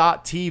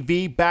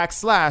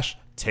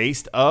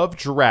twitch.tv/Taste of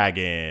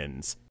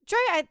Dragons.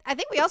 Troy, I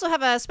think we also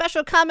have a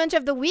special comment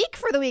of the week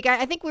for the week.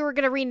 I think we were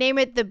going to rename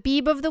it the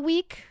Beeb of the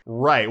Week.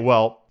 Right.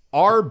 Well,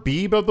 our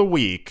Beeb of the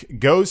Week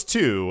goes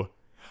to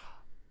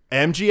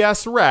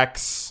MGS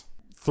Rex,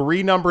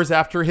 3 numbers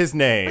after his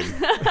name.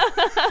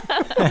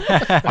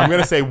 I'm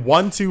going to say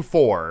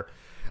 124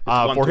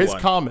 for his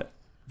comment.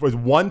 Was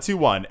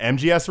 121.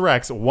 MGS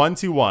Rex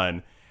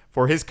 121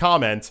 for his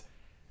comment.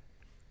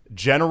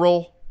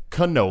 General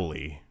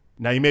Cannoli.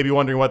 Now you may be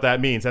wondering what that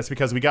means. That's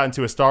because we got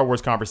into a Star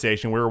Wars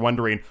conversation. We were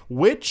wondering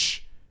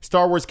which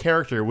Star Wars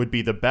character would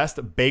be the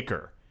best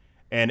baker.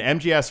 And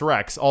MGS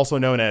Rex, also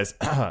known as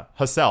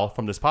Hassel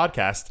from this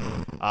podcast,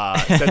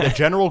 said that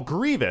General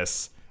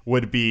Grievous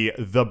would be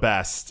the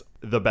best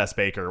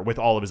baker with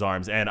all of his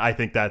arms. And I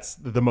think that's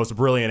the most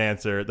brilliant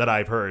answer that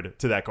I've heard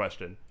to that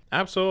question.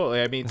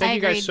 Absolutely. I mean, thank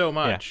you guys so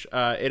much.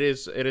 Yeah. It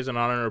is an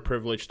honor and a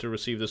privilege to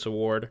receive this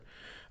award.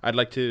 I'd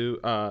like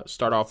to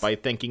start off by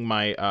thanking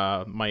my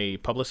my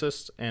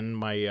publicists and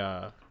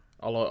my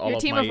all your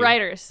of team my, of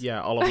writers.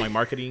 Yeah, all of my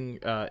marketing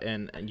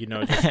and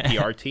just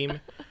PR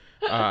team.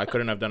 I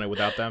couldn't have done it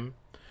without them.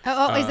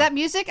 Is that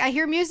music? I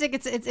hear music.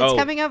 It's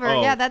coming over.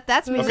 Yeah,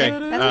 that's music.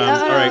 Okay.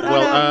 That's all right.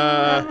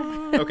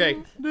 Well.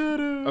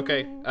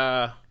 Okay.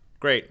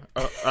 Great.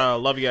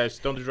 Love you guys.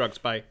 Don't do drugs.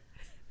 Bye.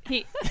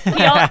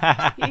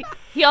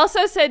 He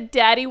also said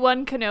Daddy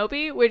One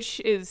Kenobi, which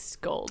is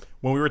gold.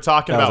 When we were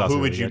talking That was about also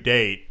who would really you good.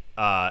 date,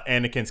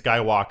 Anakin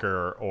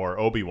Skywalker or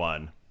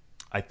Obi-Wan,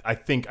 I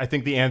think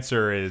the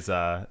answer is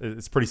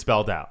it's pretty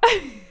spelled out.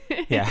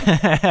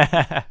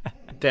 Yeah.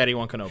 Daddy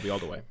One Kenobi all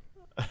the way.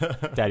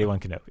 Daddy One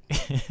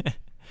Kenobi.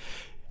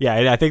 Yeah,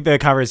 and I think the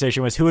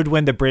conversation was who would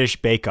win the British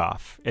Bake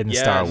Off in Yes.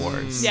 Star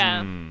Wars.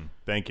 Yeah.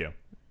 Thank you.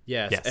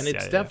 Yes, Yes, and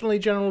it's yeah. definitely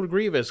General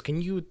Grievous.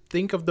 Can you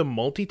think of the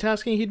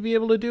multitasking he'd be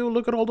able to do?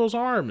 Look at all those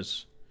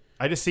arms.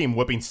 I just see him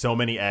whipping so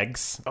many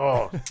eggs.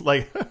 Oh,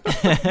 like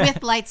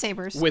With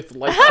lightsabers. With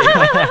like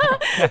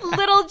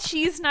Little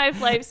cheese knife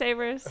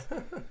lifesavers.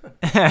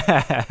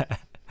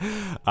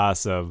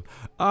 Awesome.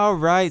 All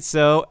right,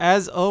 so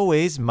as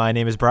always, my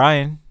name is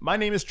Brian, my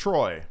name is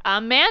Troy.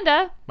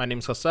 Amanda. my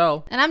name's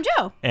Hassel. And I'm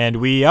Joe. and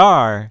we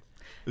are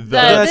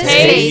The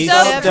Taste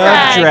of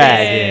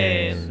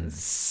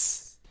Dragons.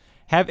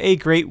 Have a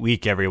great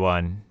week,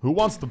 everyone. Who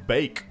wants to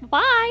bake?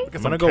 Bye. Get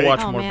I'm some gonna go cake.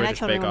 watch Oh more man, I British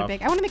totally Bake want Off. to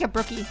bake. I want to make a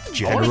brookie.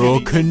 General Oh,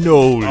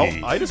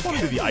 Cannoli. I just want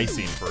to do the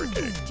icing for a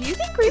cake. Do you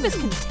think Grievous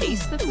can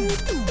taste the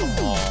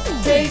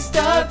food? Taste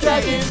of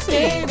Dragons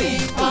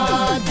Gaming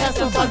Podcast,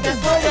 a podcast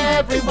for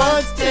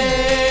everyone's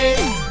taste.